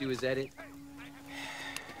ball with you? Is that it?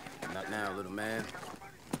 Not now, little man.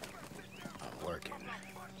 I'm working.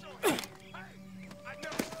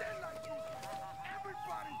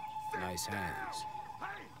 Nice hands.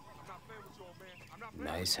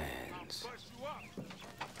 Nice hands.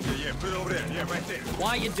 Yeah, put it over there. Yeah, right there. Why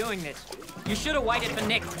are you doing this? You should have waited for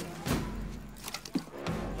Nick.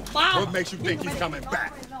 What makes you think he's coming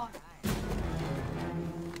back?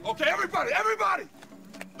 Okay, everybody!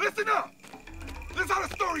 Listen up! This is how the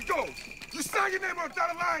story goes. You sign your name on the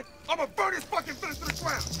dotted line, I'm gonna burn this fucking village to the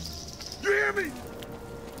ground. You hear me?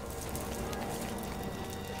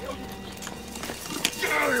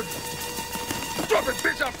 Get out of here! Drop it,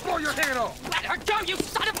 bitch! I'll blow your hand off! Let her go, you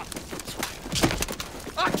son of a...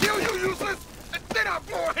 I'll kill you, useless, and then I'll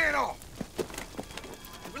blow her hand off!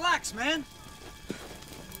 Relax, man.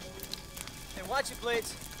 Hey, watch your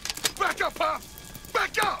blades. Back up, Pop!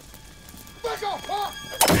 Back up! Back up, Pop!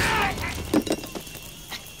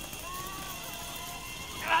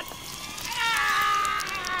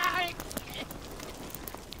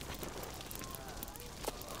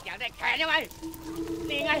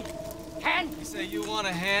 You say you want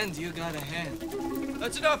a hand, you got a hand.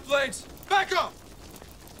 That's enough, Blades! Back up!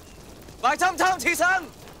 來侵侵刺身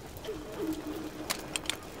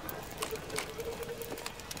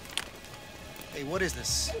Get Hey, what is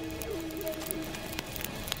this?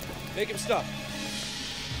 Make him stop.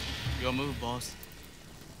 Your move, boss.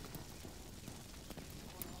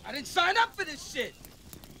 I didn't sign up for this shit!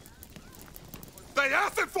 They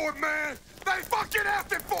asking for it, man! They fucking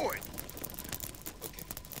asking for it! Okay.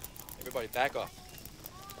 Everybody back off.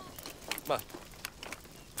 Come on.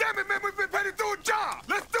 Damn it, man, we've been paid to do a job!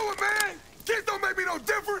 Let's do it, man! Kids don't make me no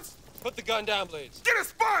difference! Put the gun down, Blades. Get a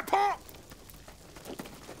spine, punk!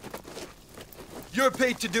 You're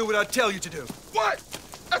paid to do what I tell you to do. What?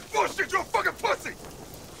 That's bullshit, you're a fucking pussy!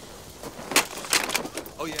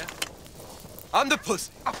 Oh, yeah? I'm the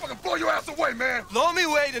pussy. I'll fucking blow your ass away, man! Blow me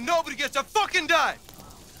away and nobody gets a fucking dime.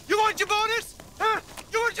 You want your bonus? Huh?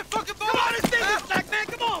 You want your fucking bonus? Come on, it's business, black man.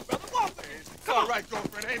 Come on, brother. Walk with me. It's all right,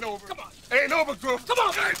 girlfriend. Ain't over. Come on. Ain't over, girlfriend. Come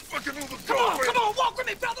on. It ain't fucking over, Come on, girlfriend. come on. Walk with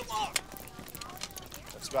me, brother. Walk.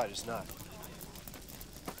 That's right, it's not.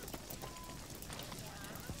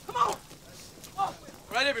 Come on. All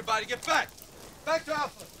right, everybody, get back. Back to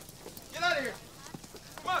Alpha. Get out of here.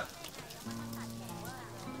 Come on.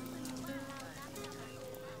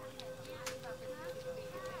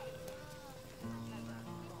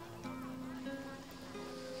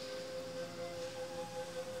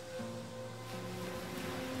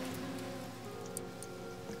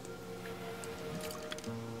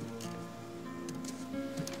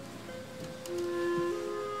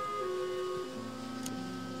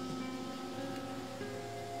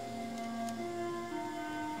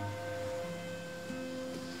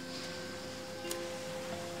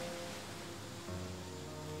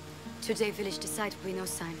 Today, village decide we no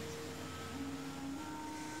sign.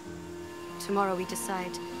 Tomorrow we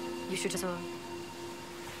decide you should just...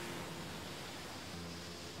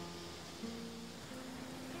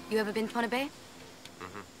 You ever been to Ponte Bay?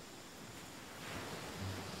 Mm-hmm.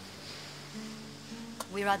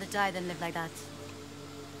 We rather die than live like that.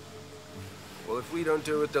 Well, if we don't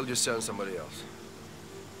do it, they'll just send somebody else.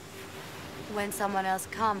 When someone else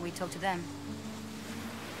come, we talk to them.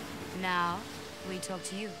 Now, we talk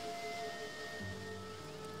to you.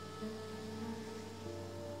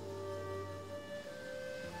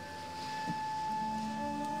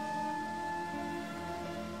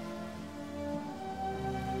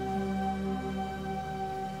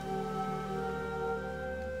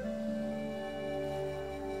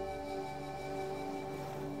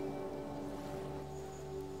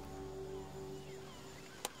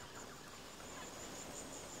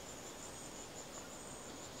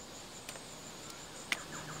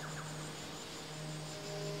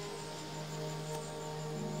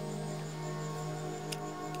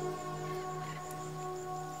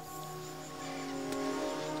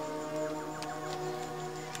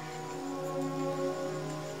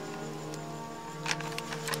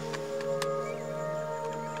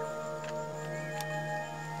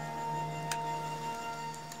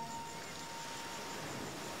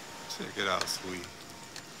 Check it out, sweet.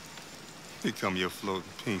 Here come your floating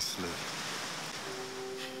pink slip.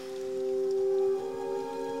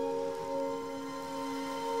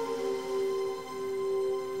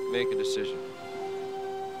 Make a decision.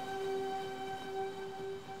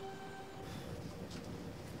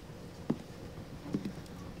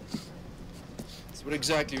 So what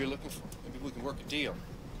exactly are you looking for? Maybe we can work a deal.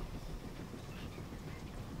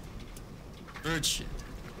 Bird shit.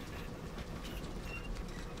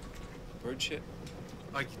 Bird shit?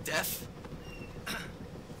 Are you deaf?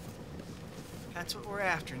 That's what we're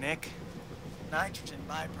after, Nick. Nitrogen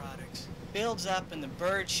byproducts. Builds up in the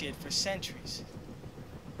bird shit for centuries.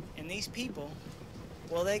 And these people,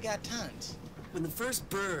 well, they got tons. When the first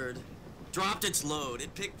bird dropped its load,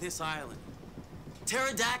 it picked this island.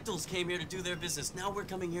 Pterodactyls came here to do their business. Now we're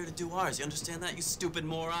coming here to do ours. You understand that, you stupid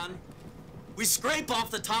moron? We scrape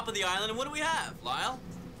off the top of the island, and what do we have, Lyle?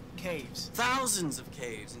 Caves. Thousands of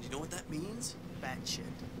caves, and you know what that means? Bad shit.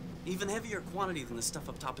 Even heavier quantity than the stuff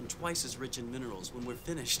up top and twice as rich in minerals. When we're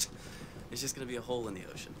finished, it's just gonna be a hole in the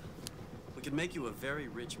ocean. We could make you a very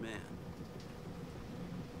rich man.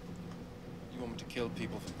 You want me to kill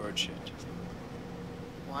people for bird shit?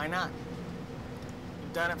 Why not?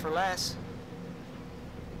 We've done it for less.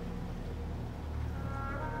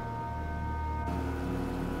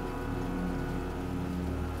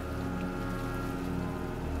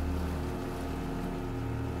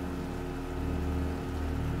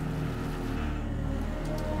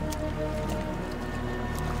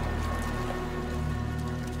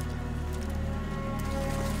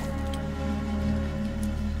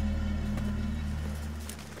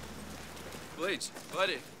 Blades,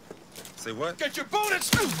 buddy. Say what? Get your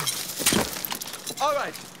bonus! All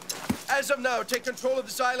right. As of now, take control of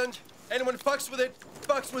this island. Anyone fucks with it,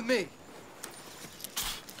 fucks with me.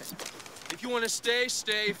 If If you want to stay,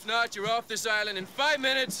 stay. If not, you're off this island in 5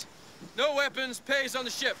 minutes. No weapons, pays on the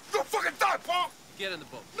ship. Don't fucking die, Paul! Get in the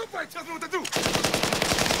boat. Nobody tells me what to do!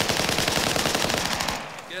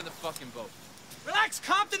 Get in the fucking boat. Relax,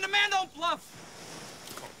 Compton. The man don't bluff.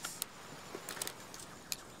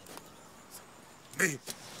 Man.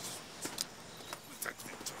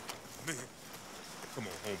 Man. Come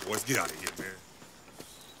on, homeboys. Get out of here, man.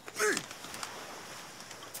 Man.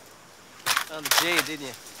 Found the jade, didn't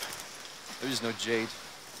you? There is no jade.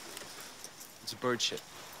 It's a bird shit.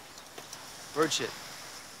 Bird shit.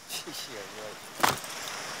 Yeah, right.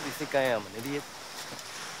 What do you think I am, an idiot?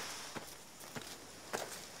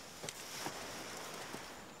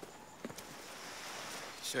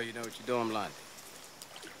 Sure you know what you're doing, Blondie?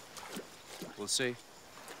 We'll see.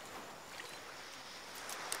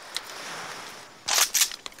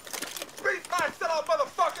 Beat my sellout,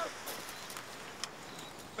 motherfucker!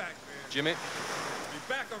 Back, man. Jimmy? Be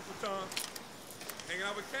back, Uncle Tom. Hanging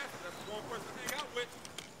out with Casper. That's the one person to hang out with.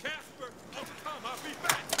 Casper, Uncle Tom, I'll be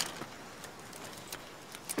back.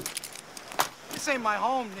 This ain't my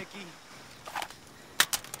home, Nicky.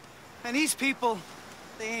 And these people,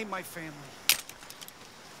 they ain't my family.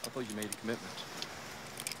 I thought you made a commitment.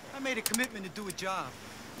 I made a commitment to do a job.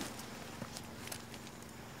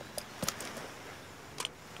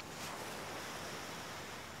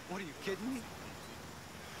 What, are you kidding me?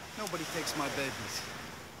 Nobody takes my babies.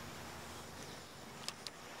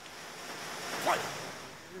 What?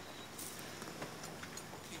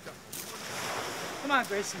 Come on,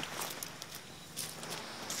 Grayson.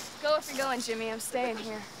 Go if you're going, Jimmy. I'm staying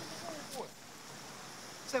here.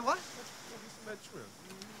 Say what?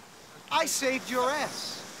 I saved your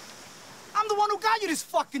ass. I'm the one who got you this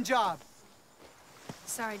fucking job.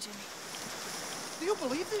 Sorry, Jimmy. Do you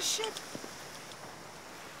believe this shit?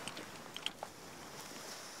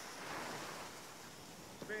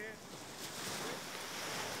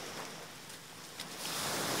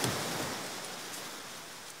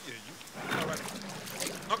 Yeah, you. All right.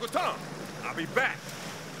 Uncle Tom, I'll be back.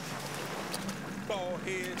 Bald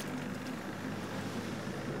head.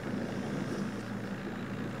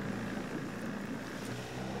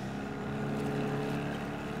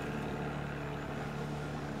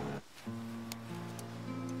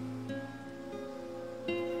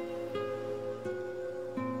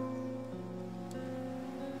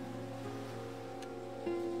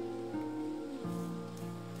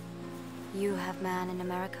 You have man in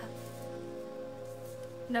America?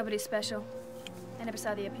 Nobody special. I never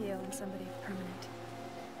saw the appeal in somebody permanent.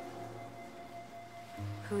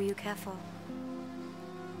 Who you care for?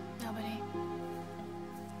 Nobody.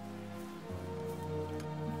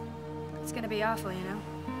 It's gonna be awful, you know?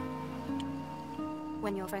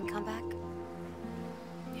 When your friend come back?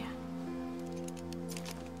 Yeah.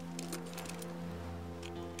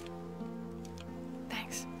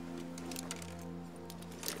 Thanks.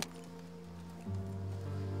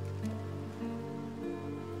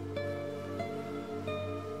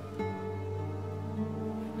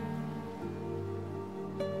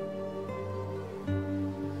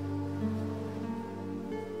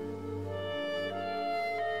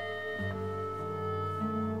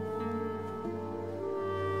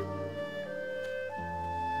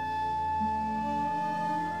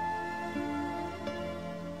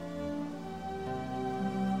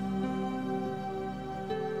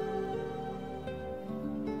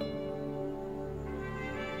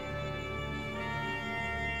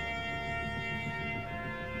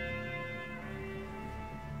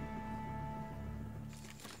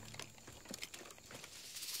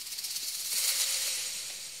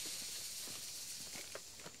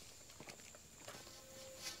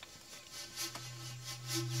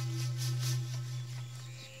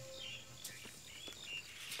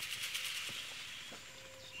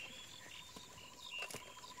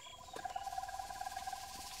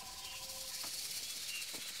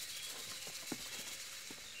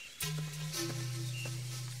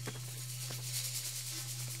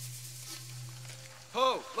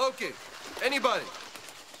 Ho, Loki, anybody?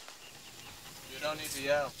 You don't need to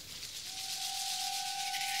yell.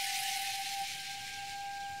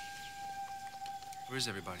 Where's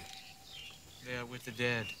everybody? They are with the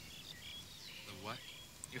dead. The what?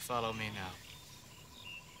 You follow me now.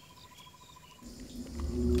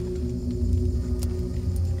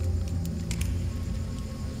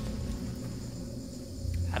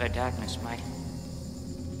 Out of darkness, mate.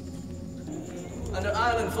 And an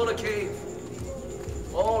island full of cave.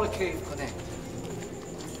 All the cave connect.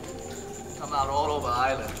 Come out all over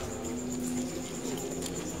island.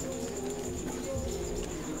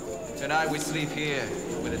 Tonight we sleep here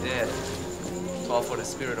with the dead. Call for the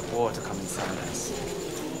spirit of war to come inside us.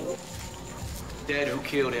 Dead who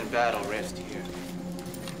killed in battle rest here.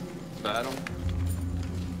 Battle?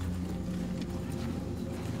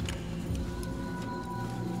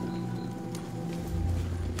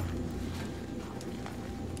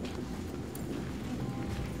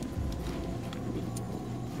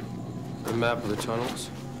 A map of the tunnels?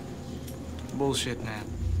 Bullshit map.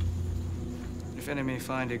 If enemy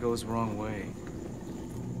find it goes wrong way.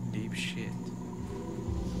 Deep shit.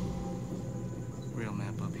 Real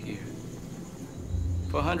map up here.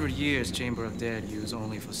 For 100 years, Chamber of Dead used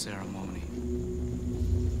only for ceremony.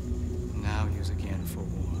 Now use again for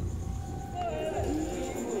war.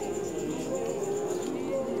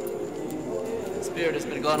 The spirit has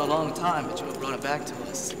been gone a long time, but you have brought it back to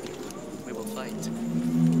us. We will fight.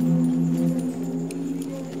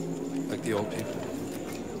 Like the old people.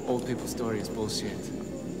 Old people's story is bullshit.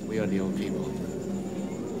 We are the old people.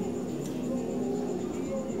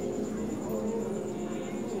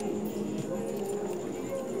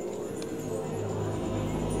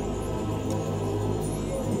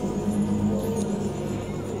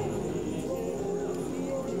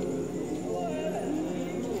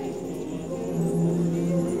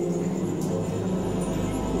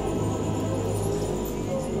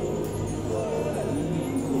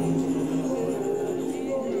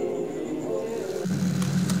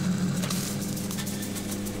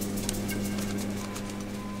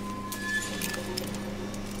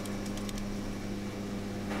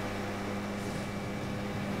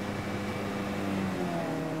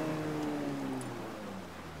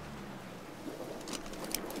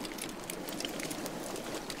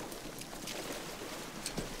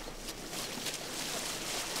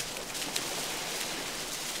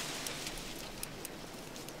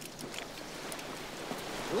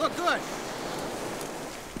 You look good.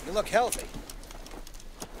 You look healthy.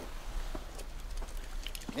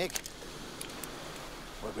 Nick,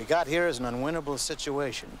 what we got here is an unwinnable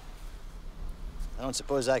situation. I don't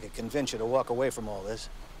suppose I could convince you to walk away from all this.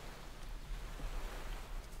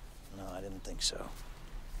 No, I didn't think so.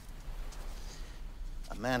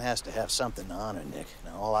 A man has to have something to honor, Nick.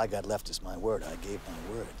 Now, all I got left is my word. I gave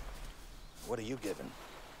my word. What are you giving?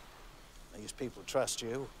 These people trust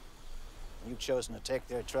you. You've chosen to take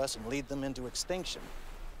their trust and lead them into extinction.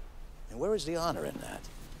 And where is the honor in that?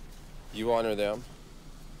 You honor them.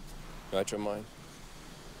 Nitromine.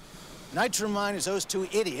 Nitromine is those two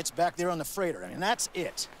idiots back there on the freighter. I mean, that's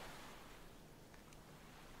it.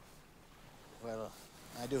 Well,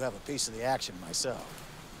 I do have a piece of the action myself.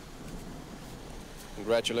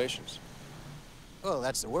 Congratulations. Well,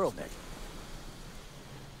 that's the world, Nick.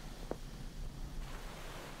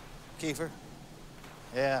 Kiefer?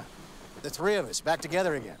 Yeah. The three of us, back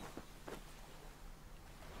together again.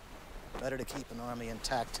 Better to keep an army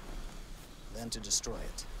intact than to destroy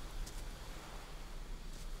it.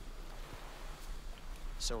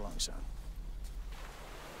 So long, son.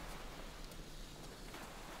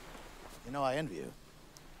 You know, I envy you.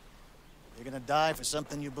 You're gonna die for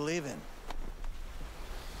something you believe in.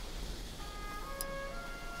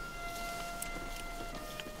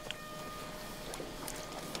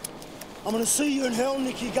 I'm gonna see you in hell,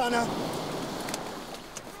 Nicky Gunner.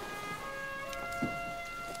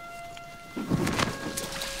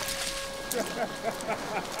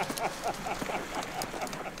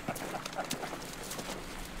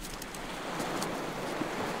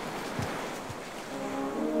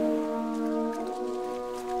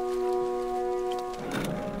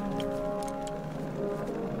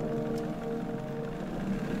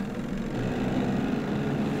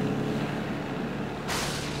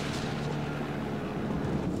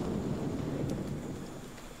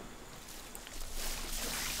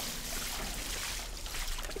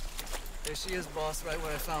 There she is, boss, right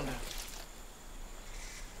where I found her.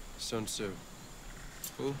 Sun Tzu.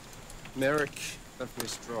 Who? Merrick left me a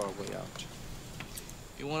straw way out.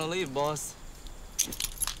 You want to leave, boss?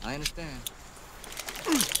 I understand.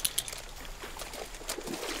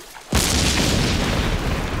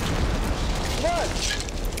 What?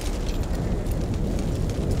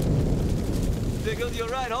 Figured you're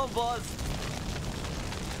right home, boss.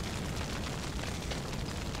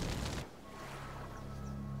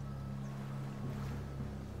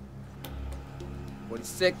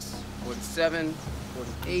 $46, $47,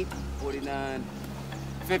 $48, $49,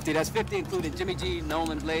 $50. That's 50 including Jimmy G,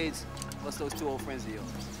 Nolan Blades, plus those two old friends of yours.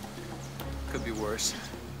 Could be worse.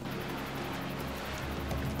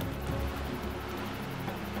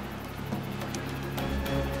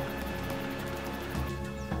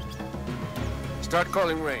 Start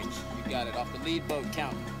calling range. You got it. Off the lead boat,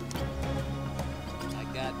 count. I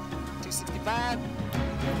got 265.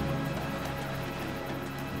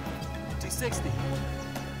 260.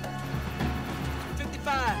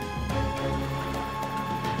 45.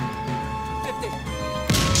 50.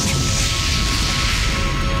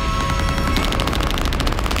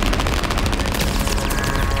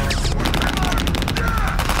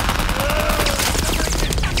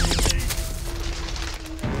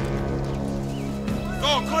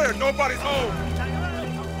 All clear, nobody's home.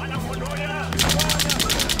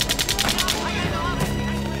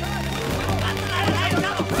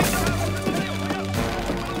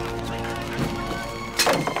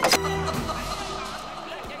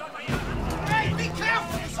 Hey, be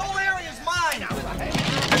careful! This whole area's mine!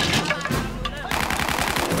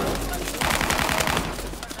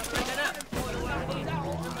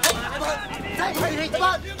 Hey, come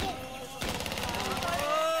on!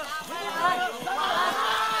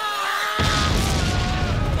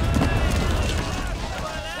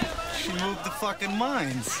 She moved the fucking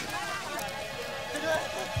mines.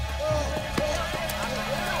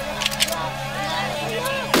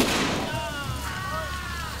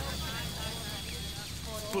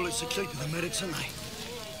 Bullets are keeping the medics, aren't they?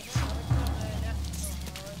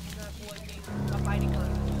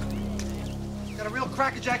 Got a real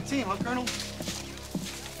crackerjack team, huh, Colonel?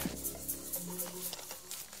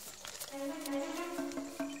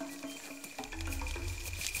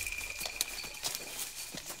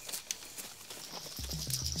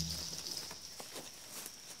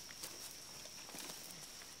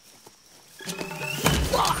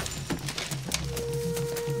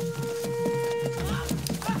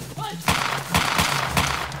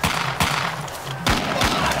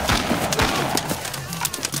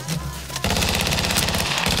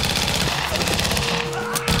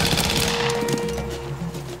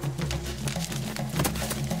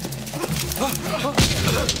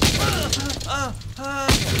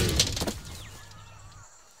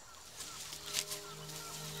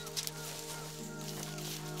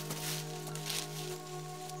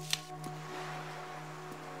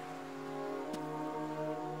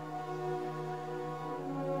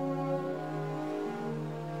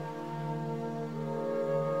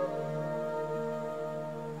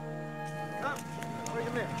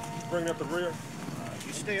 Bring up the rear.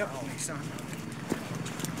 You stay up with me, son.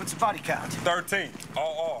 What's the body count? 13,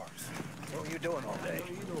 all ours. What were you doing all day?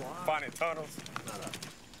 Finding tunnels.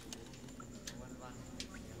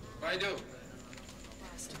 What do?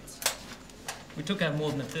 We took out more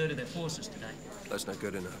than a third of their forces today. That's not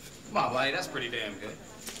good enough. Come on, buddy, that's pretty damn good.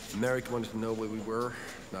 Merrick wanted to know where we were.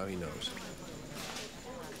 Now he knows.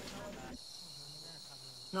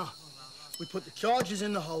 No. We put the charges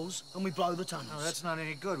in the holes and we blow the tunnels. No, that's not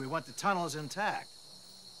any good. We want the tunnels intact.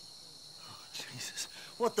 Oh, Jesus.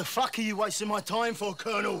 What the fuck are you wasting my time for,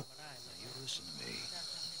 Colonel? Now, you listen to me.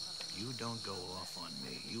 You don't go off on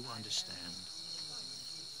me. You understand?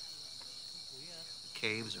 The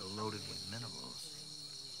caves are loaded with minerals.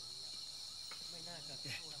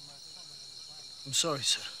 Yeah. I'm sorry,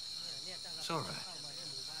 sir. It's all right.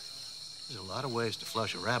 There's a lot of ways to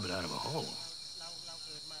flush a rabbit out of a hole.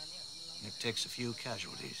 Nick takes a few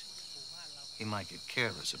casualties. He might get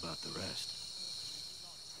careless about the rest.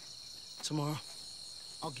 Tomorrow,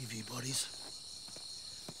 I'll give you bodies.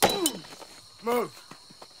 Move!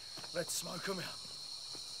 Let's smoke them out.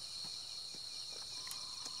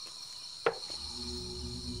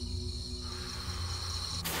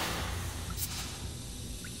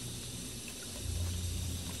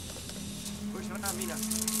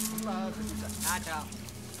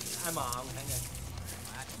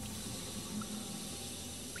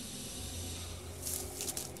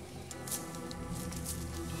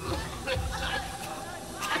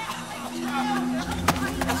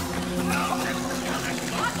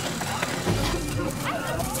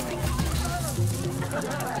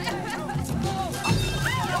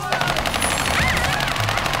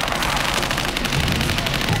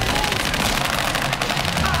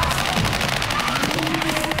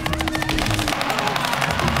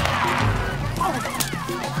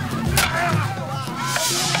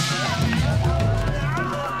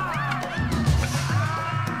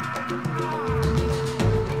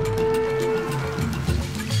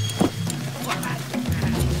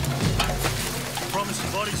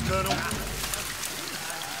 Colonel?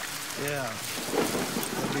 Yeah.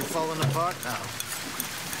 They'll be falling apart now.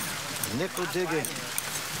 Nick will dig in.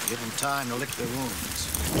 Give them time to lick their wounds.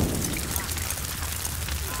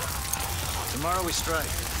 Tomorrow we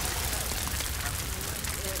strike.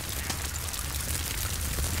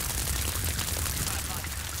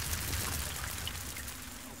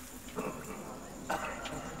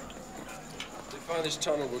 They find this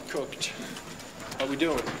tunnel, we're cooked. How we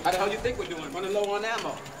doing? How the hell do you think we're doing? Running low on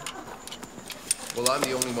ammo. Well, I'm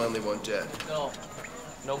the only one they want dead. No.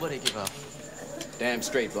 Nobody give up. Damn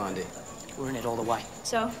straight, Blondie. We're in it all the way.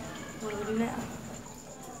 So, what do we do now?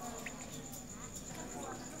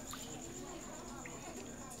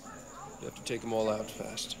 You have to take them all out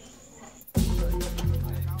fast.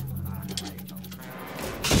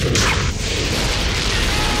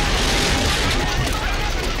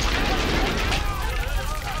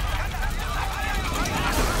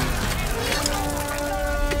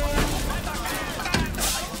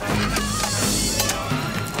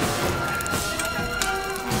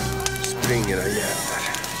 Springa jävlar.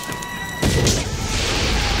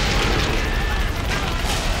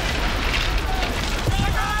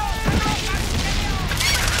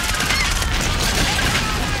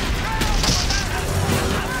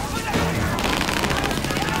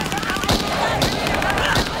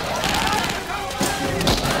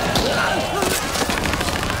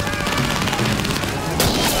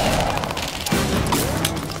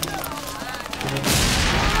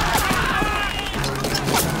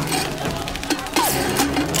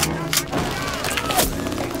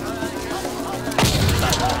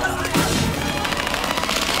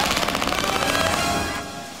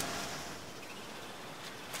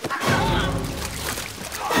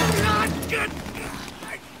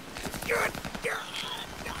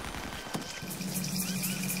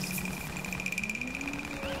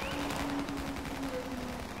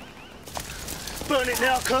 Burn it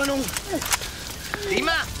now, Colonel.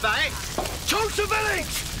 Lima, back. Choose the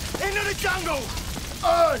village! Into the jungle!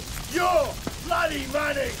 Earn your bloody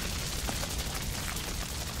money!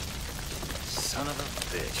 Son of a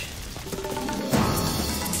bitch.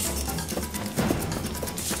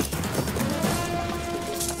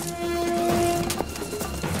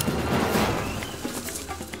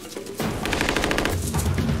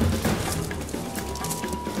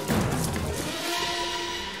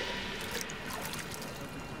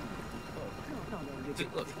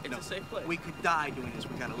 Look, it's a safe place. We could die doing this.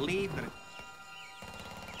 We gotta leave.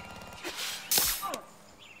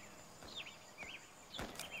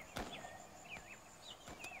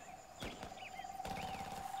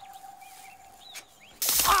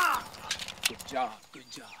 Good job, good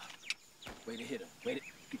job. Way to hit him. Way to...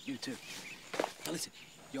 You too. Now listen,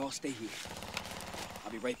 y'all stay here.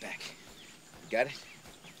 I'll be right back. Got it?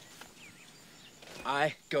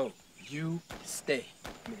 I go. You stay.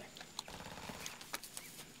 Come here.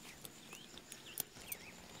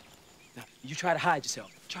 Now, you try to hide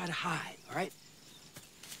yourself. Try to hide, all right?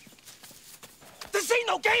 This ain't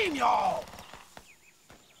no game, y'all!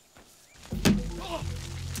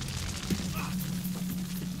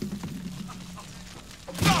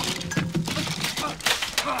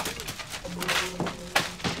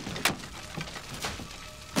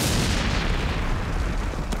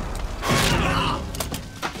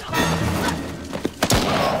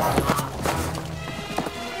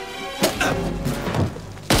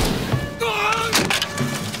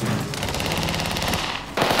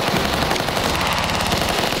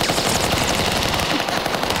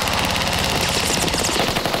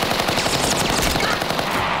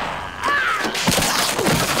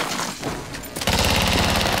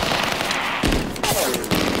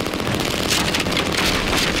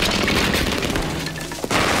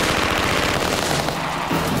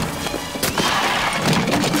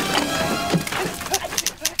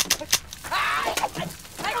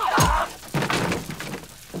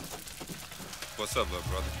 What's up, little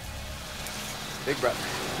brother? Big brother.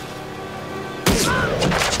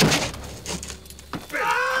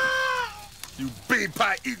 You bean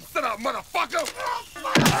pie eating son of a motherfucker!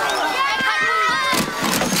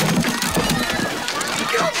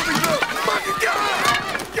 Get off of me, look! Fucking get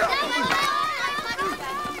off! Get off of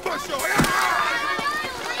me! Push your ass!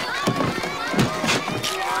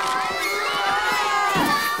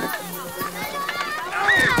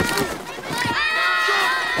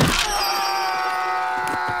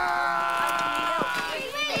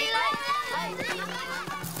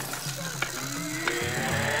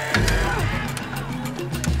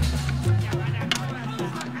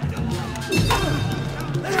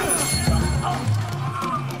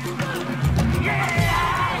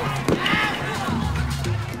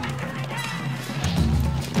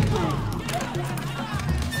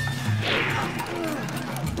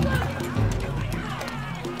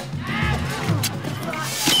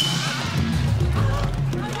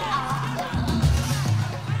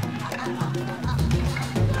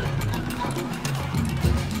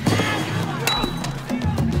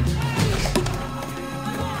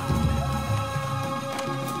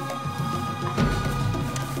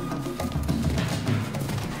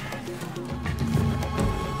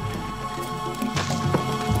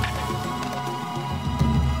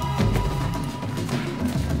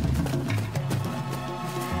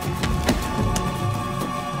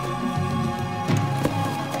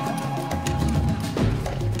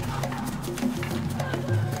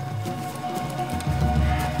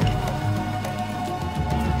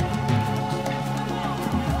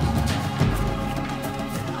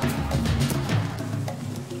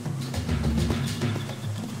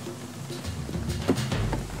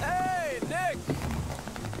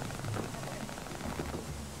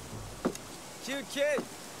 cute kid.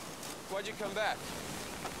 Why'd you come back?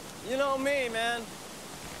 You know me, man.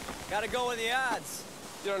 Gotta go with the odds.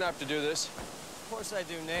 You don't have to do this. Of course I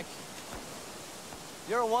do, Nick.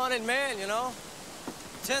 You're a wanted man, you know?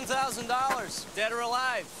 $10,000, dead or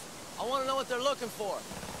alive. I want to know what they're looking for.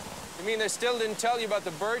 You mean they still didn't tell you about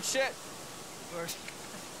the bird shit? Bird.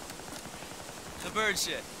 The bird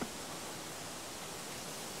shit.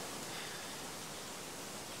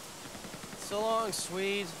 So long,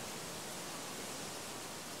 Swede.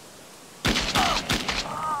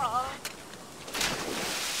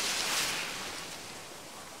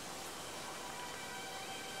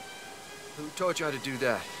 Who taught you how to do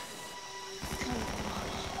that?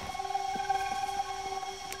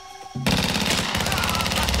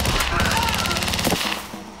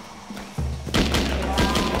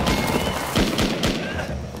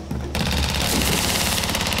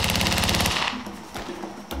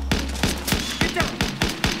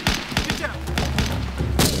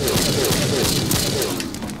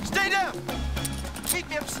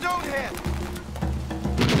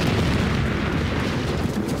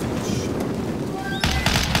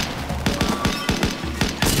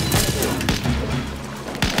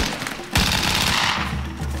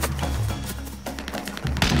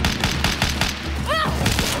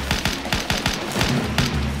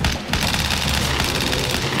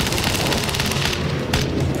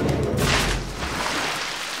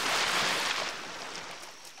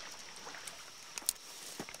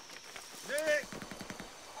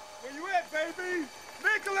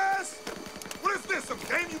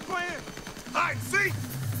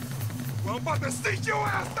 Seat your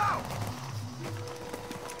ass out!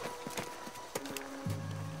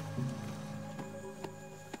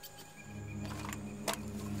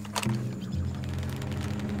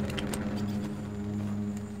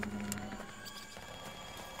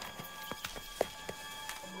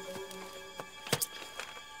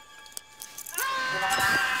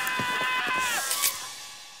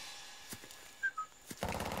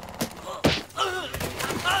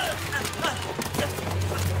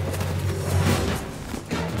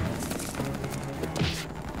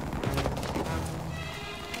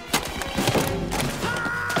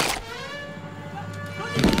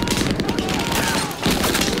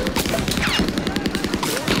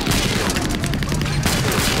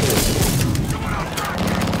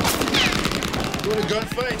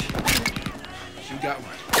 Gunfight? You got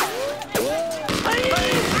one.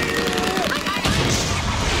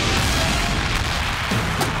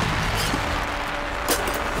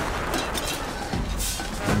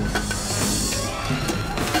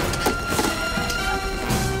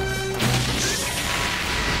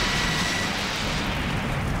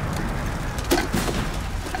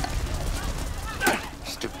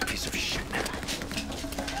 Stupid piece of shit.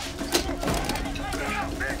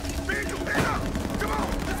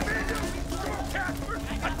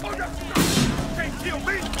 Kill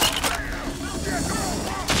me! Yeah, come on,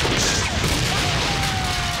 bro!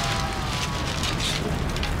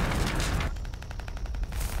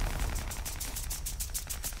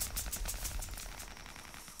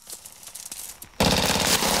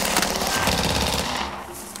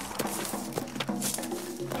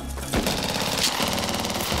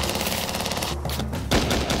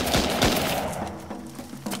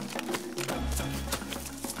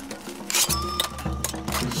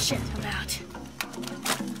 Shit, I'm out.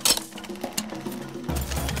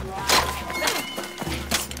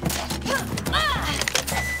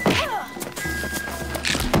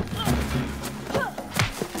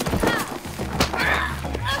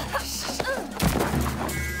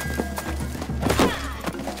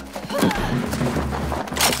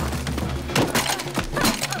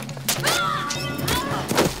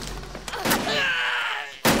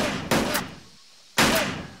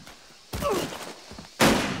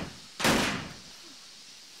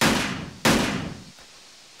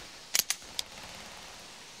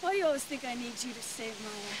 Why do you always think I need you to save my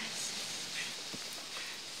ass?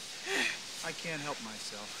 I can't help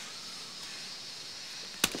myself.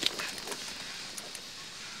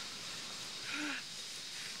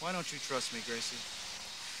 Why don't you trust me, Gracie?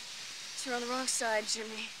 You're on the wrong side,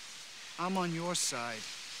 Jimmy. I'm on your side.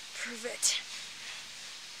 Prove it.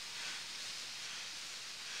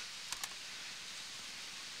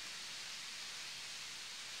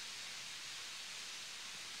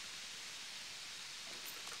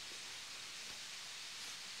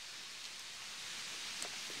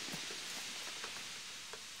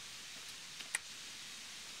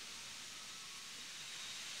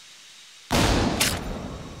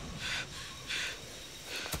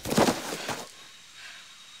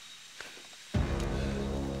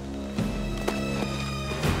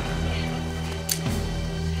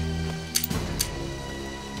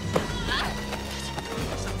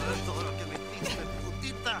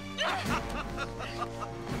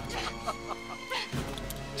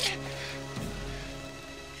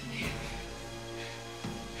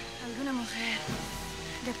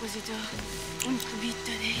 Expositor, un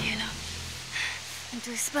cubito de hielo en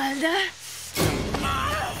tu espalda.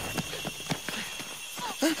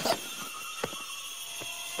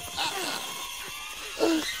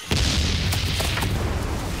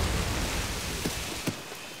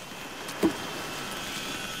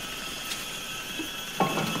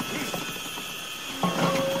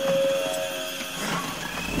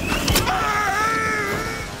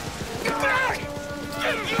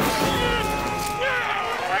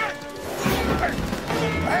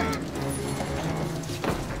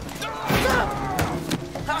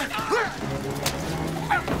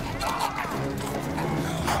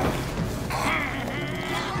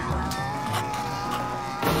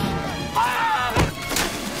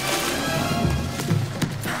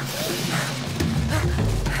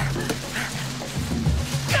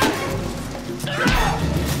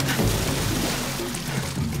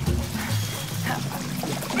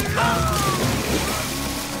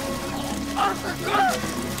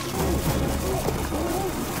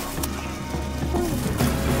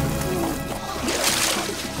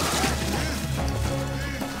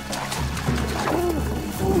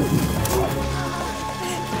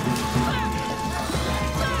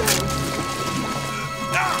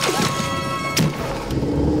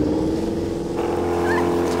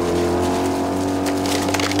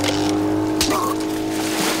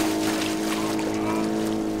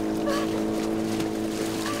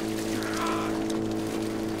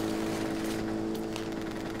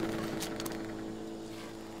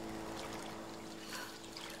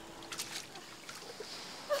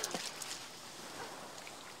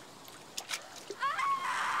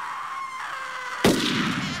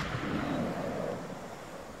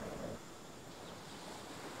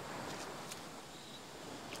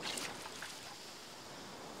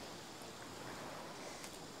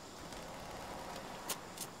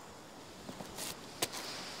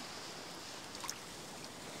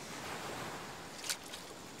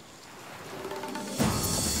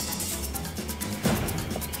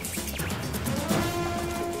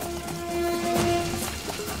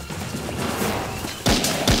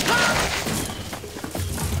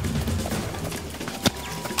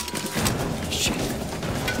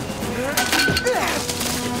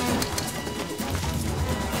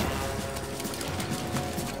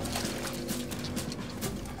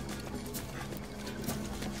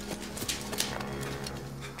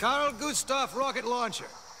 Carl Gustav rocket launcher.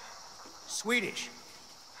 Swedish.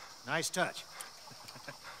 Nice touch.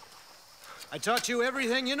 I taught you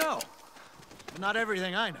everything you know, but not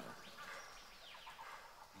everything I know.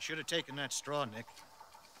 You should have taken that straw, Nick.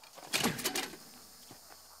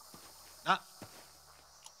 Now,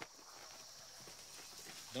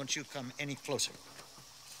 don't you come any closer.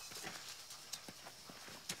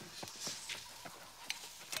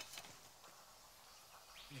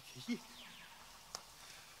 Nicky?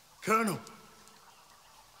 Colonel.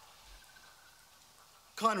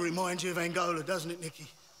 Kind of reminds you of Angola, doesn't it, Nicky?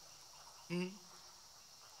 Hmm?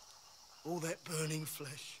 All that burning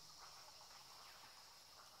flesh.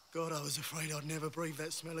 God, I was afraid I'd never breathe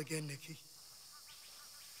that smell again, Nicky.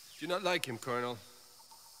 Do not like him, Colonel.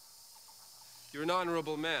 You're an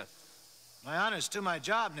honorable man. My honor's to my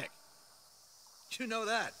job, Nick. You know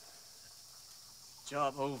that.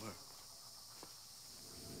 Job over.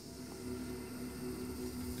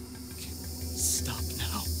 Stop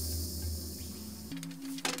now.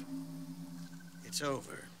 It's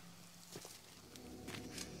over.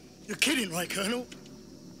 You're kidding, right, Colonel?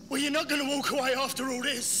 Well, you're not gonna walk away after all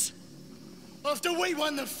this. After we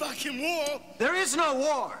won the fucking war. There is no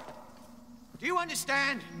war. Do you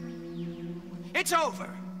understand? It's over.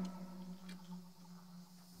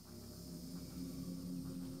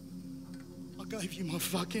 I gave you my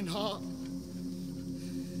fucking heart.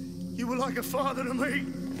 You were like a father to me.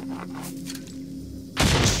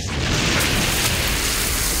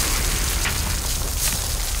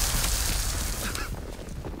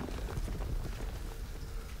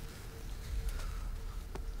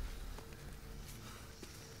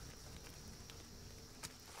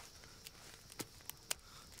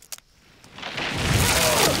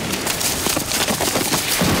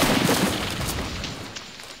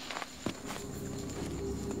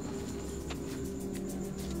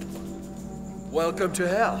 Welcome to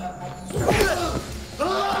hell.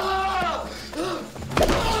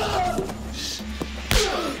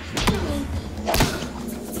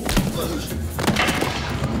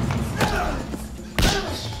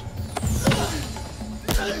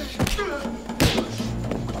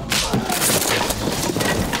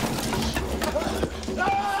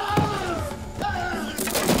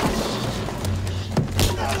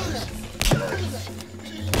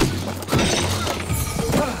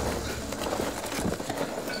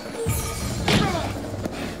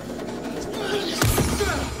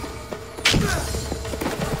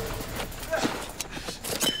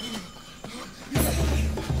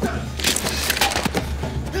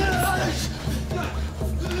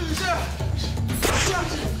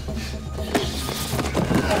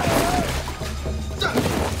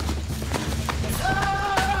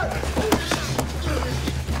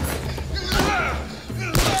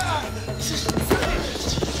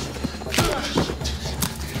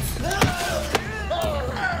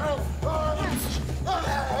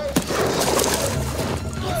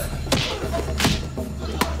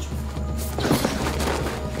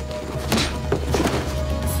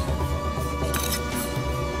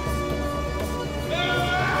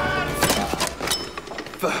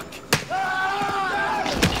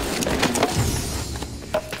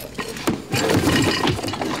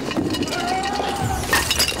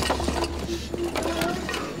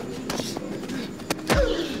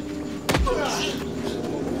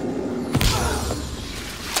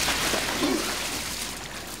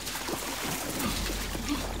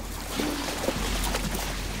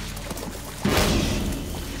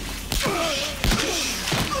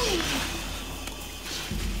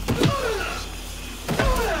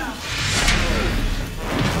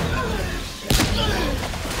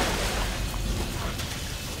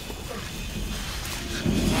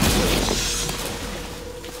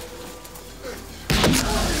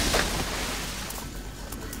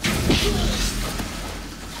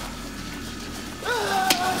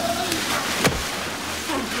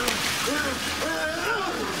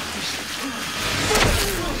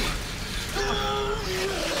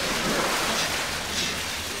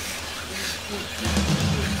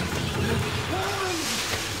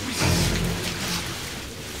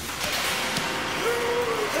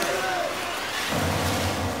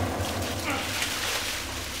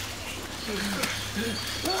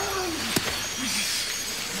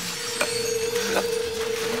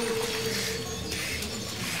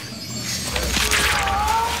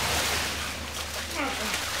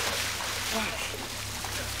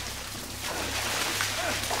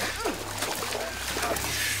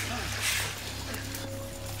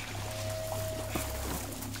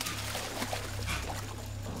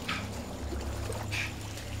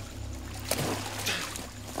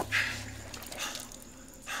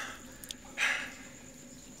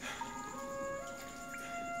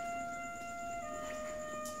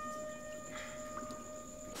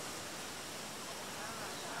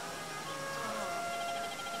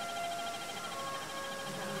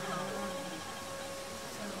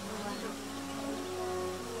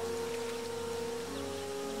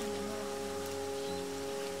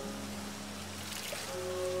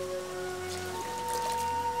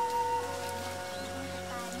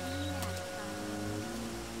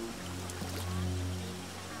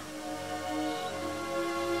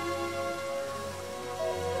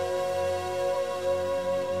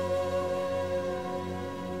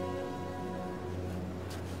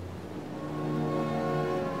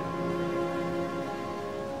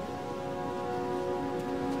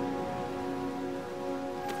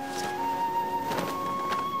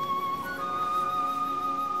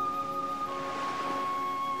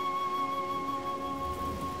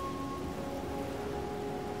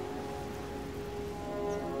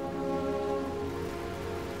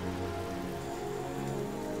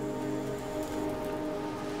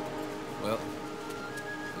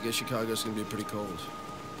 I guess Chicago's gonna be pretty cold.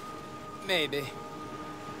 Maybe.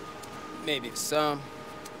 Maybe for some.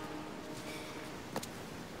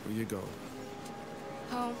 Where you going?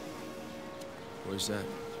 Home. Where's that?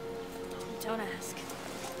 Don't ask.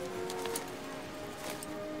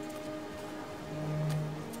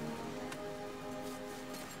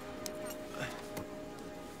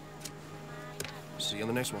 See you on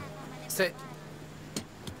the next one. Sit.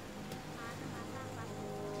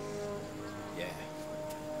 Yeah.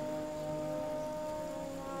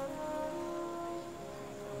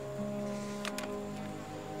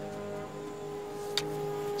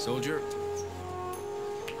 Soldier.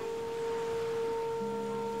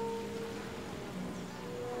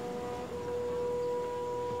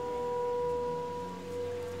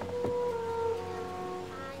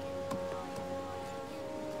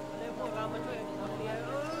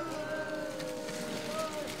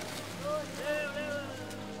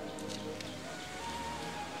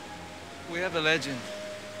 We have a legend.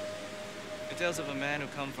 It tells of a man who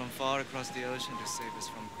come from far across the ocean to save us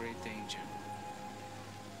from great danger.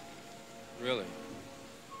 Really?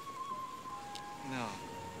 No.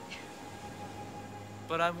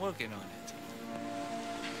 But I'm working on it.